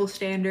having a double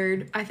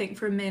standard, I think,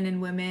 for men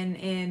and women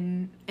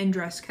in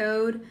dress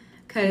code.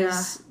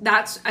 Because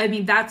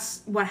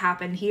that's what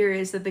happened here,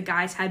 is that the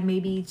guys had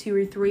maybe 2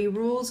 or 3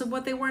 rules of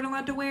what they weren't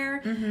allowed to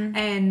wear. Mm-hmm.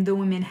 And the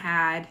women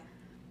had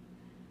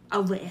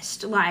a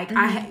list. Like,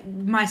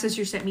 my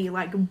sister sent me,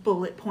 like, a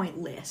bullet point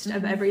list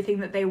of everything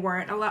that they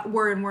weren't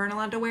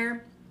allowed to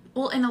wear.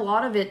 Well, and a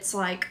lot of it's,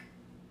 like,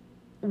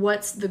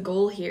 what's the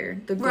goal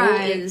here? The goal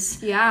is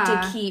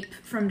to keep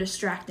from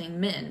distracting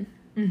men.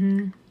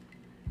 Mm-hmm.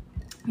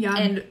 Yeah.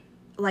 And,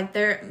 like,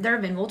 there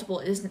have been multiple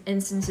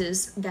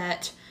instances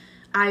that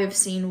I have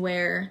seen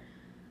where,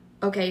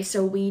 okay,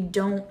 so we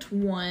don't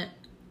want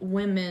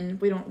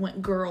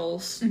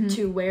girls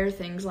to wear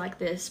things like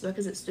this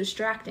because it's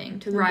distracting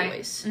to the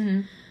boys.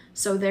 Mm-hmm.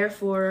 So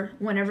therefore,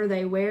 whenever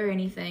they wear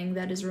anything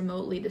that is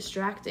remotely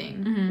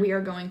distracting, we are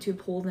going to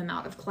pull them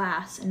out of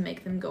class and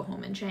make them go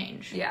home and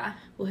change. Yeah.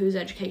 Well, whose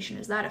education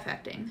is that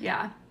affecting?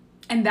 Yeah.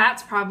 And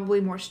that's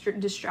probably more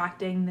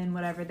distracting than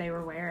whatever they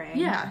were wearing.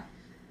 Yeah.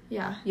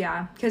 Yeah.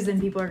 Yeah, because then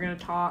people are going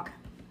to talk.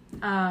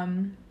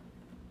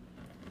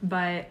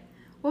 But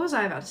what was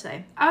I about to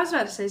say? I was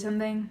about to say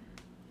something.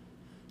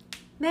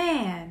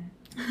 Man.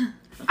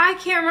 I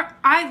can't remember.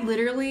 I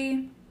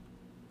literally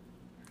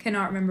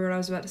cannot remember what I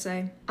was about to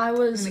say.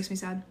 It makes me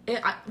sad.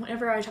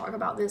 Whenever I talk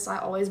about this, I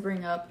always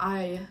bring up,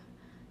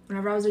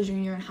 whenever I was a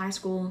junior in high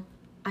school,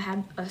 I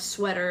had a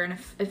sweater, and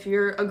if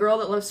you're a girl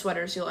that loves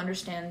sweaters, you'll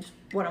understand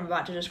what I'm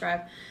about to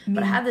describe. Mm.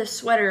 But I had this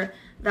sweater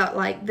that,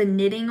 like, the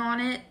knitting on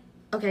it,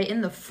 okay,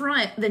 in the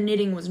front, the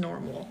knitting was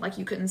normal. Like,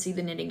 you couldn't see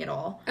the knitting at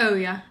all. Oh,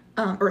 yeah.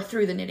 Or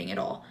through the knitting at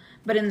all.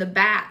 But in the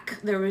back,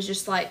 there was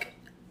just, like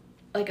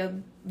a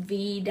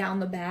V down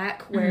the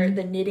back where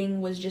the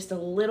knitting was just a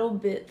little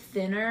bit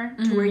thinner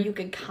to where you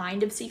could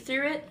kind of see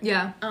through it.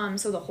 Yeah.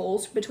 So the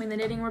holes between the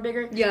knitting were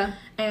bigger. Yeah.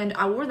 And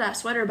I wore that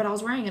sweater, but I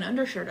was wearing an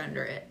undershirt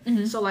under it.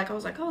 Mm-hmm. So, like, I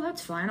was like, oh,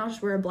 that's fine. I'll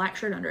just wear a black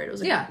shirt under it. It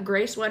was like a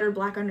gray sweater,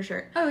 black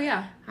undershirt. Oh,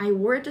 yeah. I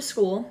wore it to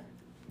school,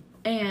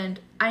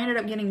 and I ended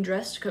up getting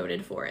dress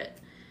coded for it.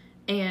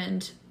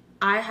 And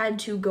I had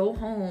to go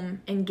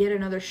home and get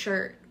another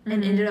shirt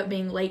and ended up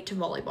being late to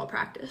volleyball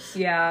practice.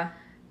 Yeah.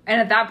 And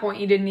at that point,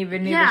 you didn't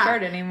even need the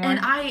shirt anymore. And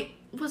I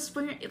was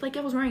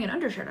wearing an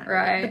undershirt under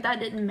right. it, but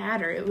that didn't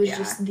matter. It was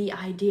just the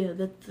idea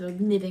that the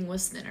knitting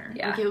was thinner.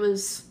 Yeah. Like, it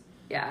was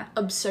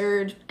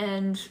absurd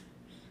and...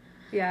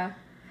 Yeah.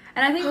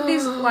 And I think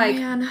these,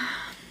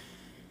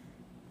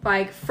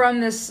 like,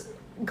 from this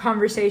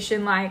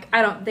conversation, like,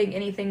 I don't think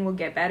anything will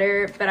get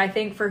better, but I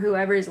think for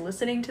whoever is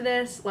listening to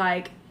this,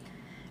 like,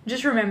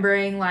 just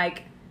remembering,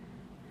 like,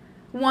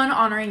 one,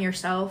 honoring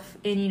yourself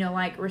and, you know,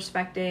 like,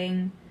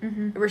 respecting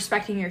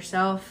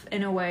yourself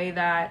in a way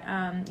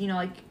that, you know,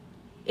 like,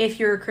 if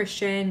you're a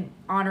Christian,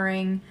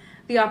 honoring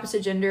the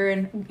opposite gender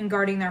and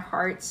guarding their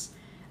hearts,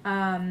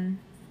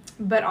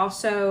 but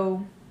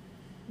also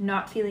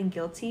not feeling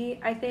guilty,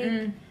 I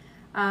think.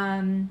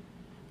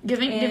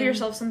 Give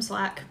yourself some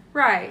slack.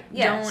 Right.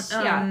 Yes.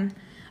 Don't,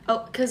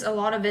 because a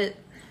lot of it,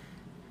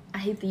 I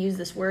hate to use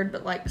this word,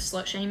 but, like,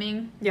 slut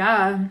shaming.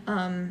 Yeah.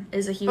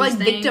 Is a huge like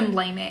thing. Victim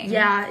blaming.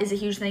 Yeah, is a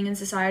huge thing in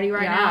society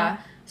right now.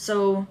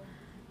 So,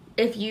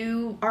 if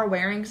you are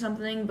wearing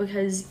something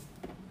because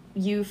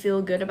you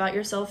feel good about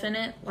yourself in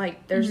it,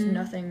 like, there's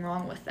nothing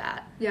wrong with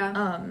that.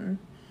 Yeah.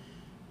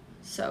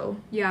 So,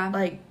 yeah.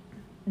 like,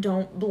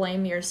 don't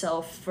blame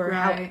yourself for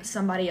how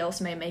somebody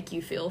else may make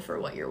you feel for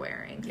what you're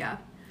wearing. Yeah.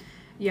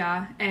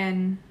 Yeah,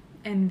 and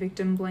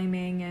victim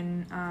blaming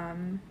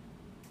and,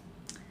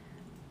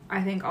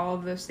 I think all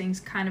of those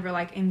things kind of are,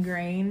 like,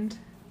 ingrained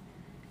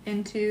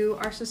into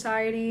our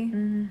society,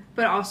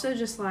 but also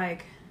just,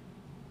 like...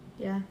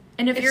 Yeah.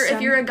 And if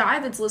you're a guy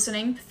that's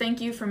listening, thank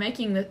you for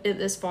making it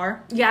this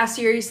far. Yeah,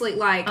 seriously,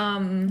 like,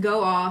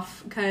 go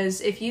off,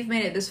 because if you've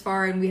made it this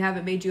far and we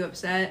haven't made you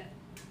upset,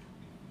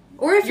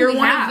 or if you're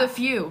one of the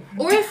few,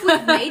 or if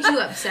we've made you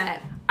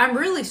upset, I'm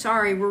really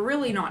sorry. We're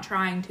really not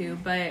trying to,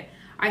 but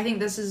I think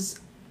this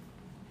is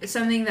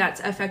something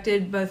that's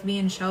affected both me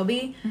and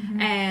Shelby,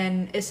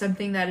 and is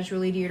something that is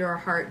really dear to our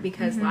heart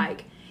because,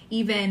 like,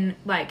 even,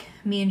 like,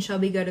 me and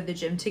Shelby go to the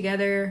gym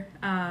together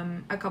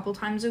a couple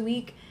times a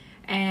week,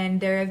 and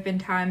there have been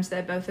times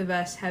that both of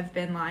us have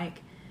been,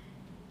 like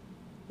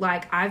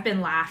I've been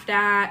laughed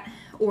at,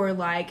 or,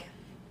 like,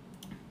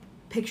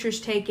 pictures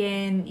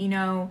taken, you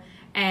know,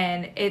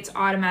 and it's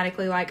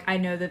automatically, like, I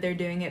know that they're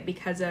doing it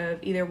because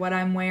of either what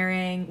I'm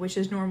wearing, which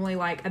is normally,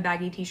 like, a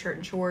baggy t-shirt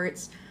and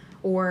shorts,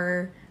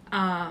 or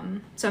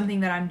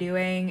something that I'm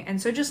doing.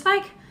 And so just,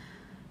 like,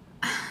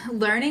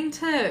 learning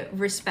to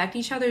respect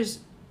each other's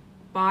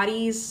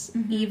bodies,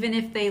 even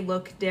if they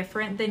look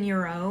different than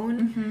your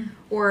own,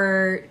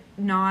 or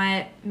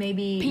not,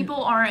 maybe...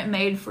 People aren't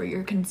made for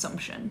your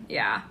consumption.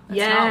 Yeah. That's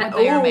not what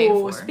they are made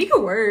for. Speak a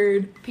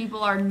word. People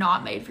are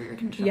not made for your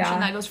consumption. Yeah.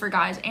 That goes for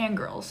guys and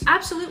girls.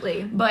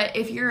 Absolutely. But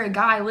if you're a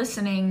guy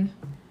listening,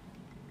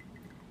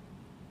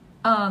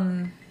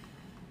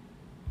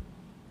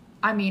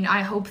 I mean,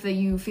 I hope that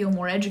you feel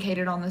more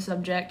educated on the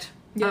subject.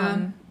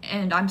 Yeah.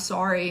 And I'm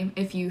sorry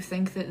if you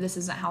think that this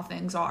isn't how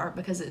things are,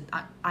 because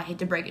I hate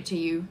to break it to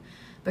you,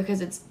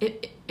 because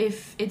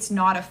if it's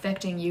not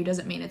affecting you,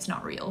 doesn't mean it's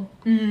not real.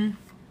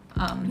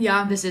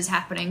 Yeah. This is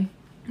happening.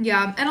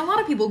 Yeah, and a lot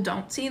of people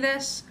don't see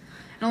this,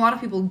 and a lot of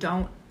people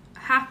don't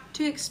have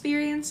to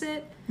experience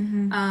it.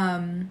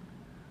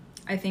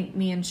 I think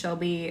me and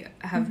Shelby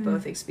have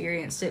both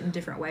experienced it in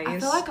different ways. I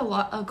feel like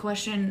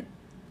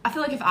I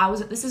feel like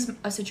if this is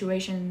a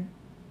situation,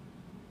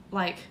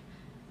 like,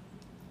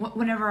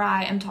 whenever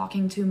I am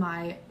talking to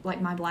my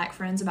black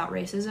friends about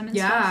racism and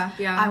stuff,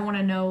 I want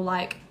to know,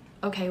 like,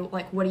 okay,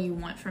 like, what do you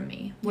want from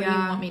me? What do you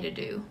want me to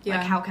do?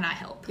 Like, how can I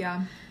help?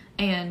 Yeah.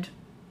 And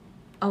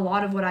a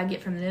lot of what I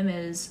get from them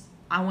is,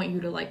 I want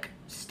you to, like,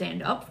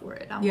 stand up for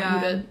it. I want you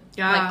to,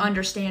 like,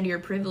 understand your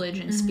privilege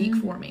and speak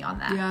for me on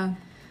that. Yeah.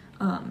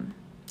 And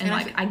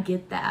like, I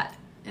get that.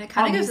 And it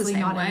kind of goes the same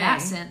not way. in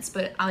that sense,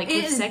 but, like,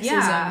 with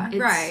sexism, it's...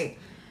 Right.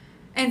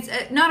 And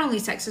it's not only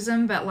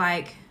sexism, but,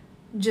 like,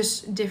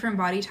 just different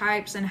body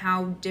types and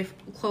how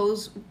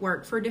clothes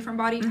work for different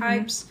body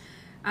types.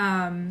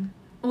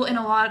 Well, and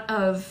a lot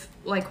of,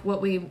 like,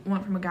 what we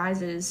want from a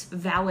guys is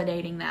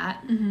validating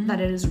that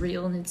it is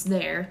real and it's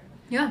there.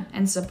 Yeah.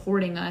 And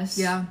supporting us.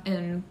 Yeah.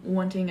 And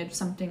wanting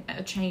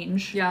a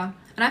change. Yeah.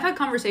 And I've had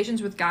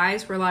conversations with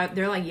guys where, like,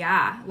 they're like,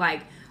 yeah,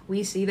 like,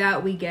 we see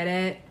that, we get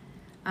it.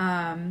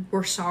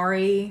 We're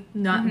sorry.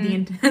 Not the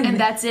intent. And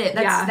that's it.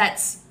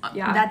 That's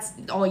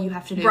all you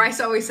have to do. Bryce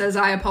always says,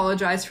 I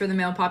apologize for the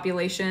male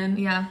population.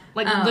 Yeah.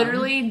 Like,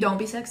 literally, don't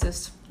be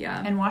sexist.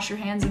 Yeah. And wash your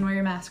hands and wear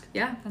your mask.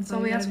 Yeah. That's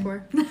all we ask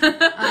for. Get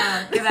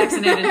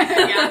vaccinated.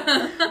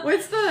 Yeah.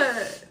 What's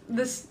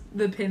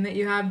the pin that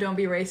you have? Don't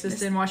be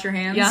racist and wash your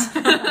hands.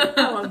 Yeah.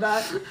 I love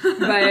that.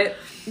 But,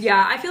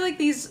 yeah, I feel like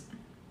these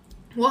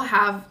will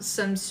have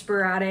some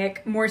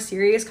sporadic, more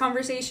serious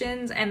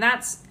conversations. And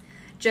that's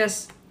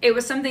just... It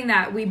was something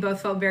that we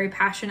both felt very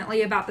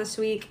passionately about this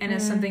week, and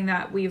it's something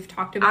that we've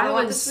talked about a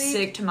lot this week. I was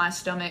sick to my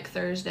stomach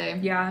Thursday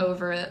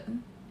over it.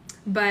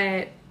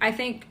 But I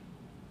think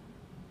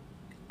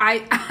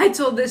I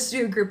told this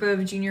to a group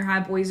of junior high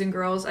boys and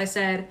girls. I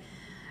said,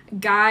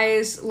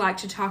 guys like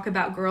to talk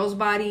about girls'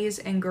 bodies,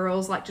 and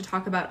girls like to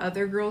talk about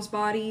other girls'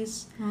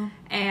 bodies.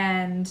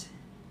 And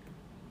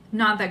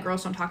not that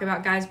girls don't talk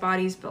about guys'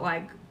 bodies, but,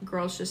 like,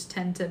 girls just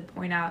tend to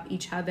point out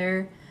each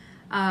other.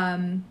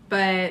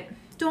 But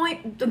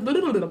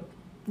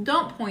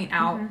don't point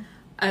out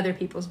other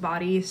people's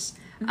bodies.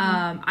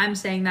 I'm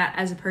saying that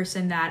as a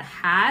person that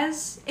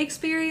has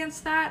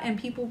experienced that and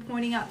people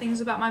pointing out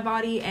things about my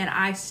body, and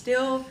I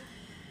still,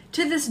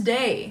 to this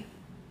day,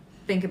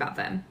 think about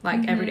them,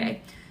 like, every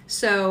day.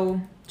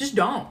 So just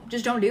don't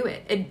do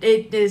it.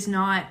 It is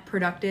not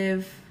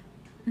productive.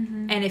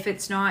 And if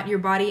it's not your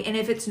body, and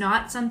if it's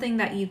not something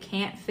that you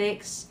can't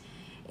fix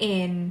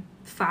in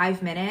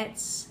 5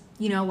 minutes,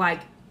 you know, like,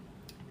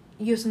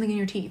 you have something in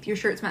your teeth, your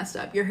shirt's messed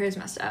up, your hair's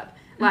messed up.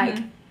 Like,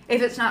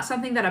 if it's not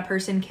something that a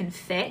person can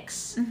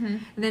fix,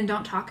 then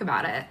don't talk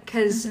about it.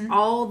 Because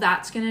all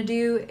that's going to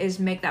do is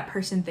make that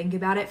person think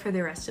about it for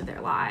the rest of their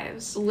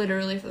lives.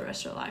 Literally for the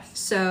rest of their life.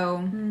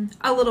 So,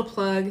 a little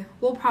plug.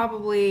 We'll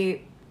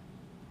probably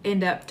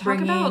end up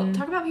Talk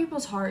about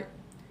people's heart.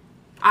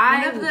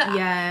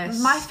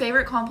 Yes. My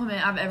favorite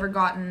compliment I've ever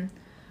gotten,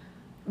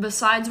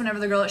 besides whenever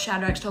the girl at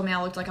Shadrack's told me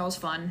I looked like I was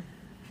fun,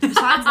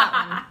 besides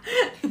that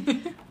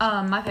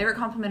one, my favorite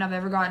compliment I've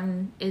ever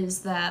gotten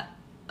is that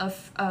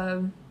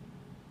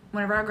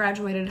whenever I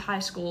graduated high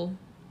school,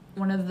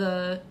 one of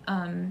the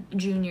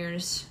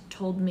juniors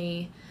told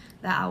me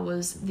that I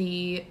was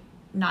the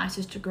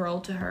nicest girl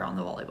to her on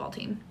the volleyball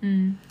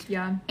team.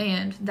 Yeah.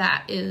 And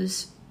that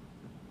is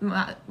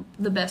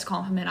the best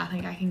compliment I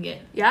think I can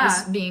get. Yeah.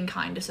 Is being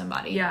kind to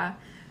somebody. Yeah.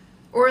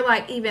 Or,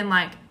 like, even,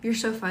 like, you're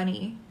so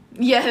funny.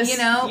 Yes. You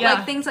know? Yeah.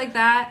 Like, things like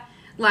that.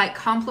 Like,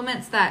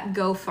 compliments that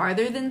go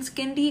farther than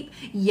skin deep.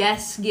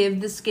 Yes,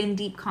 give the skin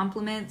deep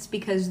compliments,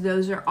 because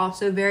those are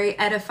also very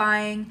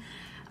edifying.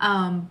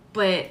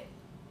 But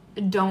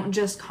don't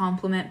just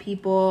compliment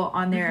people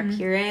on their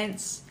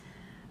appearance.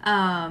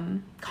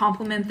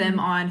 Compliment them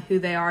on who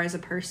they are as a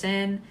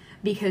person,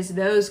 because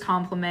those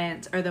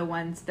compliments are the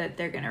ones that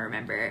they're going to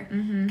remember.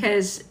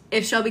 Because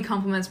if Shelby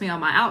compliments me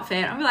on my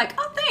outfit, I'm like,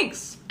 oh,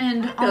 thanks.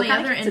 And on the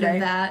other end of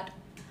that,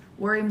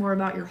 worry more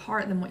about your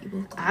heart than what you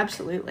look like.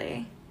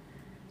 Absolutely.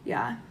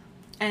 Yeah.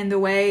 And the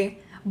way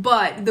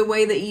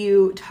that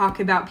you talk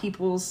about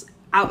people's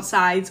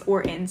outsides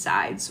or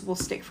insides will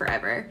stick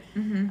forever.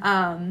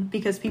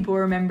 Because people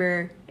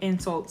remember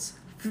insults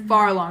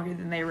far longer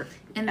than they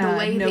and the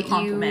way that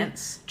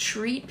compliments. You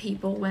treat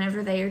people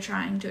whenever they are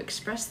trying to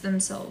express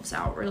themselves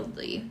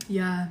outwardly,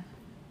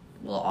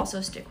 will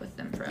also stick with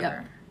them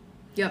forever.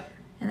 Yep.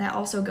 And that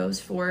also goes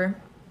for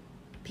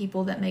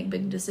people that make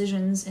big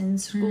decisions in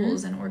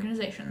schools and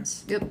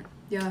organizations. Yep.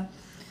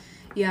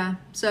 Yeah.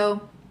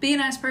 So be a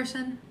nice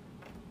person.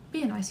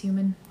 Be a nice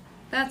human.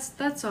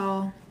 That's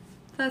all.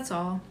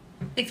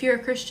 If you're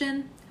a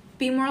Christian,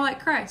 be more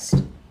like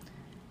Christ.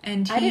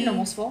 And I didn't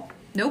almost fall.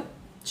 Nope.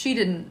 She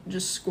didn't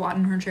just squat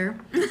in her chair.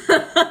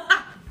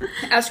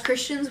 As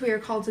Christians, we are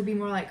called to be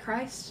more like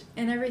Christ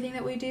in everything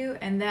that we do,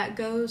 and that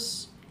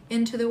goes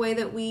into the way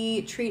that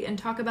we treat and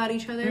talk about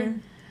each other.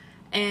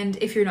 And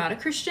if you're not a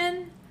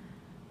Christian,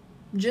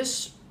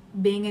 just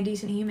being a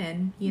decent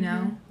human, you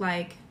know,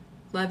 like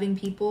loving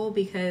people,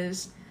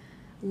 because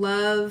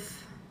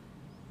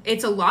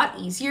it's a lot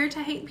easier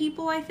to hate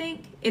people, I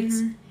think.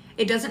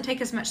 It doesn't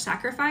take as much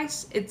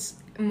sacrifice. It's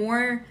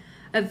more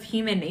of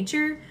human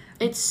nature.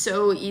 It's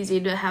so easy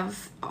to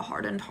have a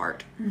hardened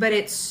heart. But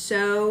it's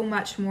so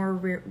much more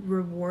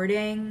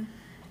rewarding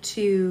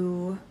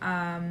to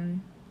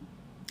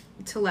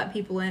let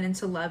people in and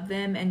to love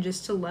them, and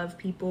just to love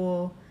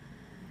people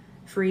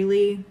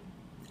freely.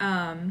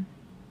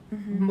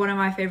 One of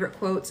my favorite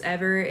quotes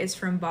ever is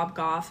from Bob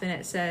Goff, and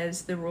it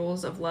says, "The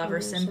rules of love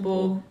are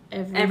simple.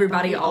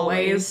 Everybody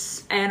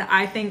always." And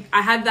I think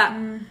I had that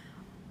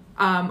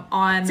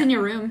on... It's in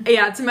your room.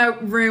 Yeah, it's in my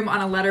room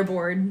on a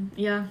letterboard.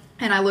 Yeah.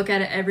 And I look at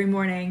it every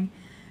morning,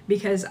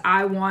 because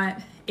I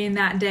want, in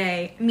that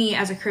day, me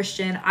as a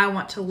Christian, I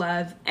want to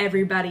love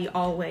everybody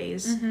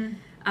always.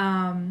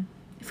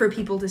 For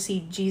people to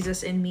see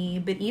Jesus in me.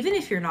 But even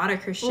if you're not a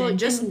Christian,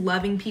 just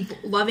loving people,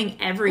 loving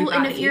everybody.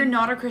 Well, and if you're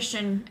not a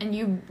Christian and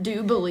you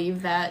do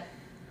believe that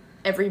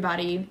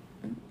everybody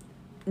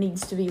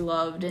needs to be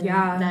loved, and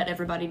that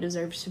everybody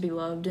deserves to be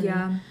loved,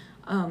 and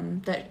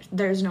that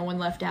there's no one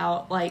left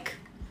out, like,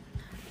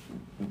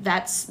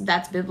 that's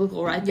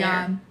biblical right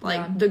there.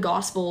 Like, the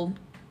gospel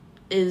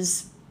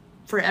is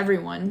for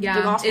everyone. Yeah,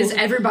 the gospel is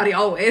everybody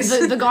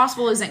always. The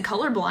gospel isn't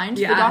colorblind.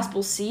 The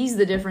gospel sees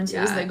the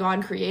differences that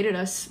God created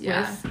us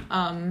with.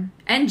 And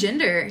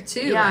gender,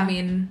 too. Yeah. I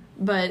mean...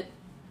 But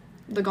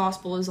the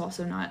gospel is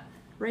also not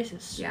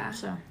racist. Yeah.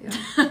 So.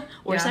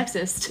 Or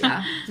sexist.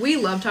 Yeah. We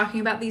love talking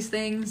about these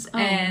things,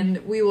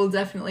 and we will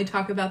definitely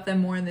talk about them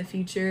more in the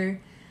future.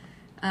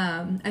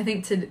 I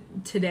think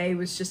today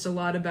was just a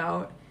lot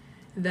about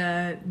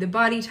the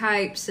body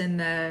types and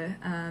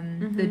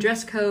the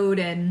dress code,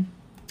 and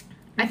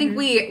I think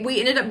we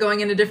ended up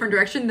going in a different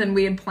direction than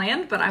we had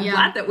planned, but I'm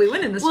glad that we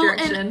went in this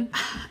direction. And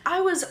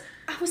I was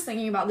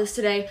thinking about this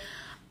today.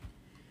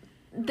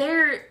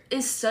 There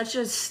is such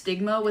a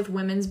stigma with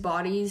women's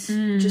bodies,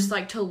 just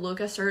like to look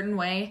a certain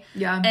way.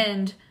 Yeah.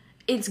 And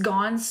it's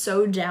gone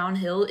so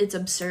downhill. It's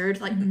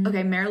absurd. Like,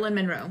 okay, Marilyn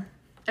Monroe.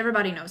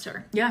 Everybody knows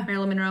her. Yeah.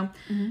 Marilyn Monroe.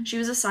 She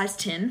was a size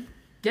 10.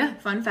 Yeah.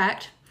 Fun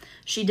fact.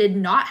 She did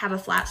not have a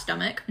flat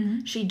stomach.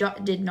 She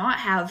did not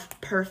have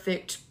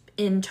perfect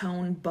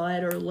in-tone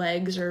butt or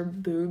legs or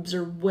boobs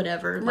or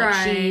whatever. Like,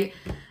 right.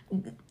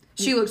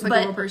 She looks like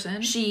a real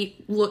person.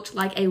 She looked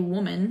like a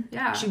woman.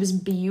 Yeah. She was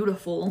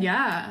beautiful.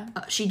 Yeah.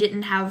 She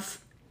didn't have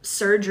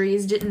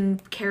surgeries,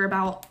 didn't care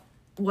about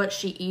what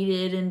she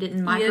eated, and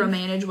didn't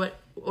micromanage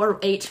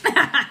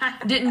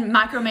didn't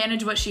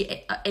micromanage what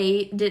she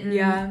ate,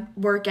 didn't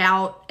work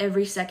out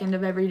every second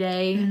of every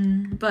day,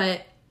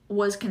 but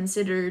was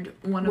considered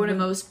one of the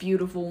most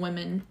beautiful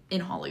women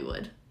in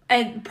Hollywood.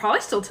 And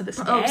probably still to this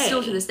day. Oh,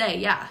 still to this day,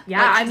 yeah.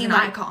 Yeah, like, I mean, an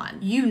icon.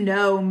 You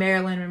know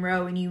Marilyn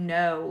Monroe, and you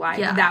know, like,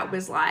 that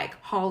was,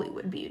 like,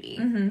 Hollywood beauty.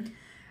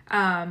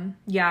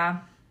 Yeah.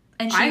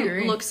 And she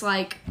looks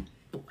like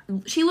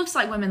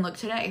women look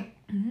today.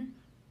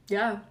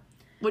 Yeah.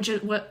 Which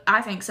is what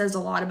I think says a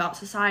lot about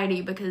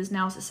society, because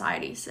now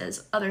society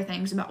says other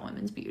things about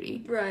women's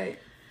beauty. Right.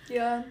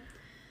 Yeah.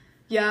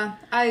 Yeah,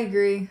 I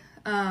agree.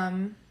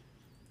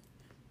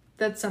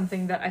 That's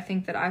something that I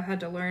think that I've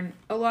had to learn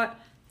a lot,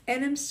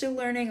 and I'm still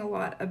learning a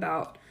lot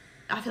about.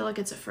 I feel like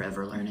it's a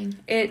forever learning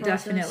It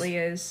process. definitely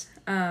is.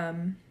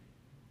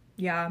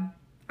 Yeah,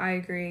 I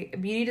agree.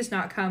 Beauty does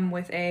not come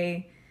with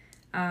a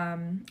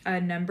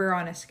number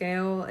on a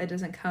scale. It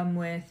doesn't come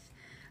with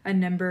a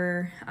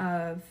number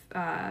of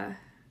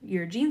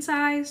your jean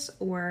size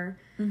or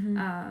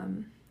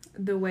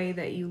the way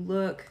that you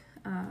look.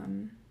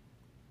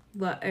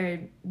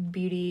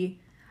 Beauty,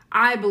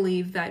 I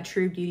believe that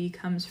true beauty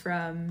comes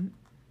from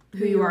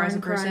who you are as a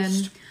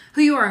person,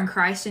 who you are in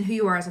Christ, and who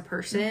you are as a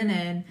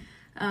person.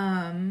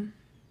 And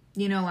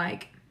you know,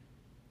 like,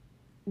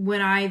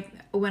 when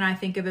I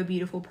think of a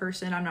beautiful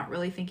person, I'm not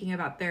really thinking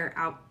about their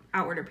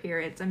outward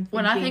appearance.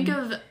 When I think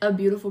of a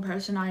beautiful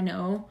person I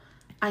know,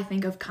 I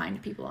think of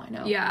kind people I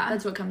know. Yeah.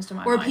 That's what comes to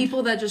my mind. mind. Or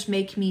people that just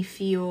make me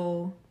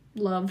feel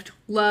loved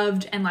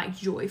and, like,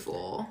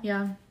 joyful.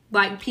 Yeah.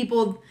 Like,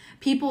 people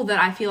that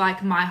I feel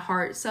like my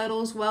heart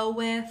settles well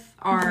with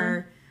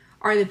are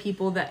the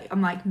people that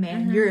I'm like,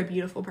 man, you're a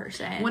beautiful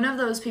person. One of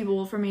those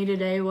people for me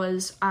today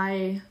was,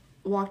 I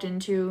walked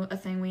into a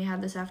thing we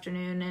had this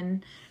afternoon,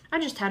 and I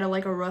just had a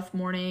rough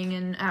morning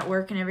and at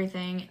work and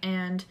everything,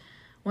 and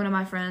one of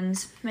my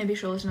friends, maybe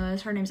she'll listen to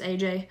this, her name's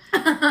AJ,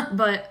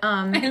 but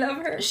I love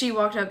her. She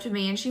walked up to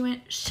me and she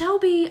went,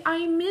 "Shelby,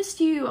 I missed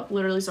you." I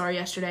literally saw her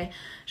yesterday.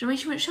 She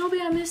went, "Shelby,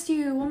 I missed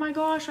you. Oh my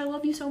gosh, I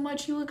love you so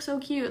much. You look so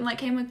cute." And, like,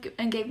 came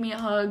and gave me a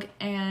hug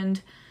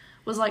and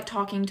was, like,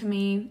 talking to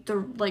me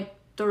the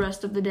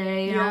rest of the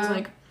day. And I was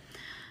like,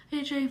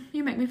 AJ,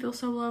 you make me feel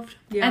so loved.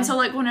 Yeah. And so,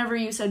 like, whenever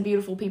you said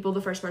beautiful people,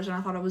 the first person I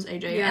thought of was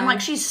AJ. Yeah. And,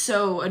 like, she's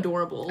so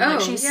adorable. Like,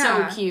 she's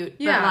so cute.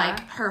 Yeah. But,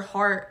 like, her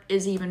heart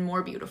is even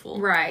more beautiful.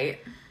 Right.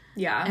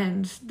 Yeah.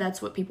 And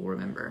that's what people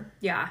remember.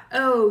 Yeah.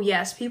 Oh,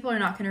 yes. People are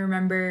not going to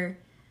remember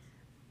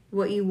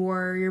what you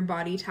wore, your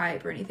body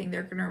type, or anything.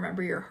 They're going to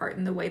remember your heart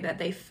and the way that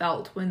they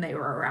felt when they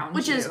were around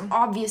Which you. is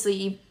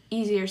obviously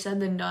easier said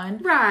than done.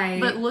 Right.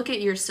 But look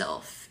at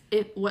yourself.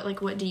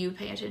 What do you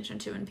pay attention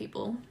to in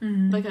people?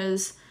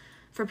 Because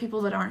for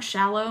people that aren't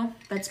shallow,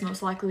 that's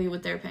most likely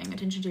what they're paying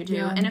attention to too.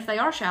 Yeah. And if they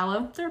are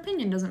shallow, their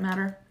opinion doesn't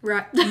matter.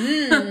 Right.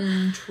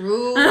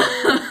 True.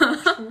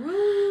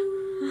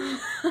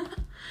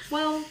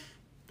 Well,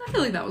 I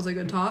feel like that was a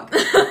good talk.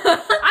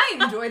 I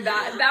enjoyed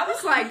that. That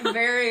was, like,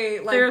 very,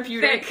 like,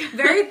 therapeutic.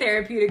 Very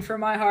therapeutic for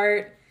my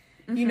heart.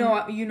 You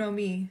know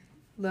me.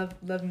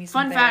 Love me some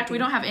Fun therapy. fact, we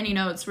don't have any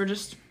notes. We're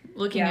just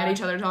looking at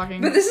each other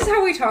talking. But this is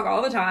how we talk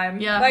all the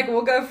time. Yeah. Like,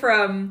 we'll go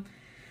from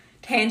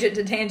tangent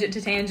to tangent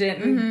to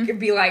tangent and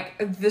be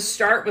like, the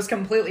start was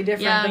completely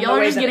different. Yeah, than y'all the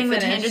are way just that getting the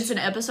it finished. tangents in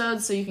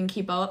episodes so you can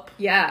keep up.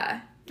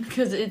 Yeah.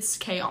 Because it's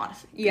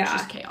chaos. Yeah. It's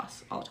just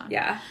chaos all the time.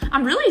 Yeah.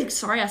 I'm really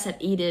sorry I said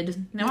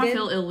eated. Now Eated? I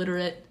feel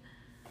illiterate.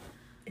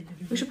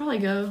 We should probably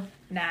go.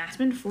 Nah. It's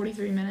been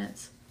 43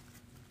 minutes.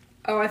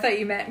 Oh, I thought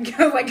you meant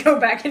go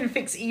back and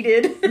fix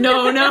eated.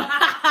 No.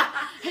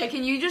 Hey,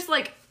 can you just,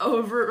 like,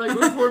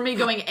 record me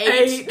going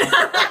 8?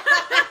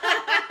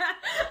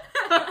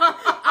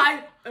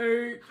 I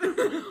ate.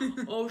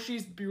 Oh,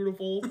 she's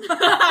beautiful.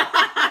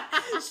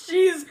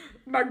 She's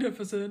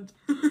magnificent.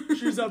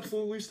 She's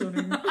absolutely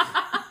stunning.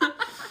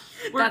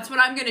 That's what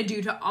I'm gonna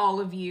do to all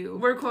of you.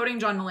 We're quoting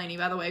John Mulaney,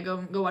 by the way.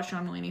 Go watch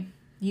John Mulaney.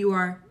 You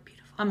are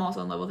beautiful. I'm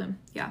also in love with him.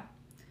 Yeah.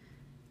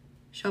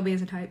 Shelby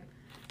is a type.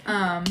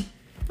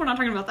 We're not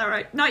talking about that,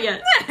 right? Not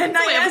yet. Not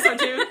yet. Episode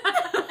 2.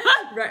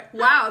 Right.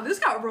 Wow, this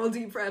got real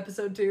deep for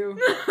episode 2.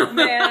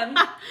 Man.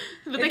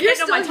 But they can't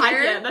know my type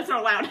yet. That's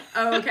not allowed.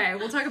 Oh, okay.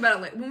 We'll talk about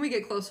it later. When we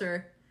get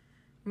closer,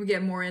 when we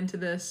get more into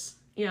this.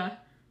 Yeah.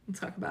 We'll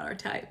talk about our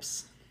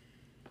types.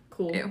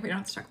 Cool. Yeah, we don't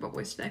have to talk about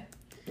boys today.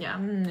 Yeah.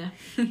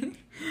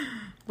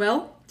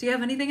 Well, do you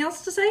have anything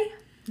else to say?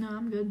 No,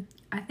 I'm good.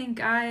 I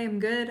think I am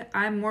good.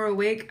 I'm more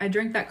awake. I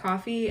drank that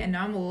coffee and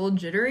now I'm a little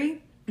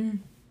jittery.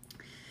 And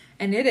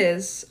it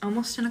is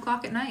almost 10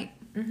 o'clock at night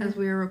as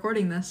we are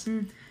recording this.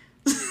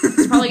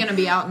 It's probably going to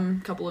be out in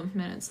a couple of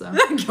minutes, though.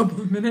 A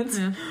couple of minutes.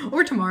 Yeah.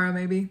 Or tomorrow,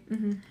 maybe.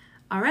 Mm-hmm.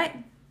 All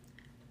right.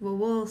 Well,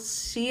 we'll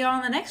see you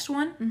on the next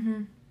one.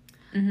 Mm-hmm.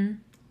 Mm-hmm.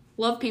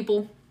 Love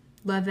people.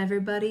 Love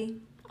everybody.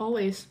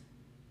 Always.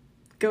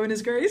 Go in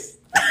his grace.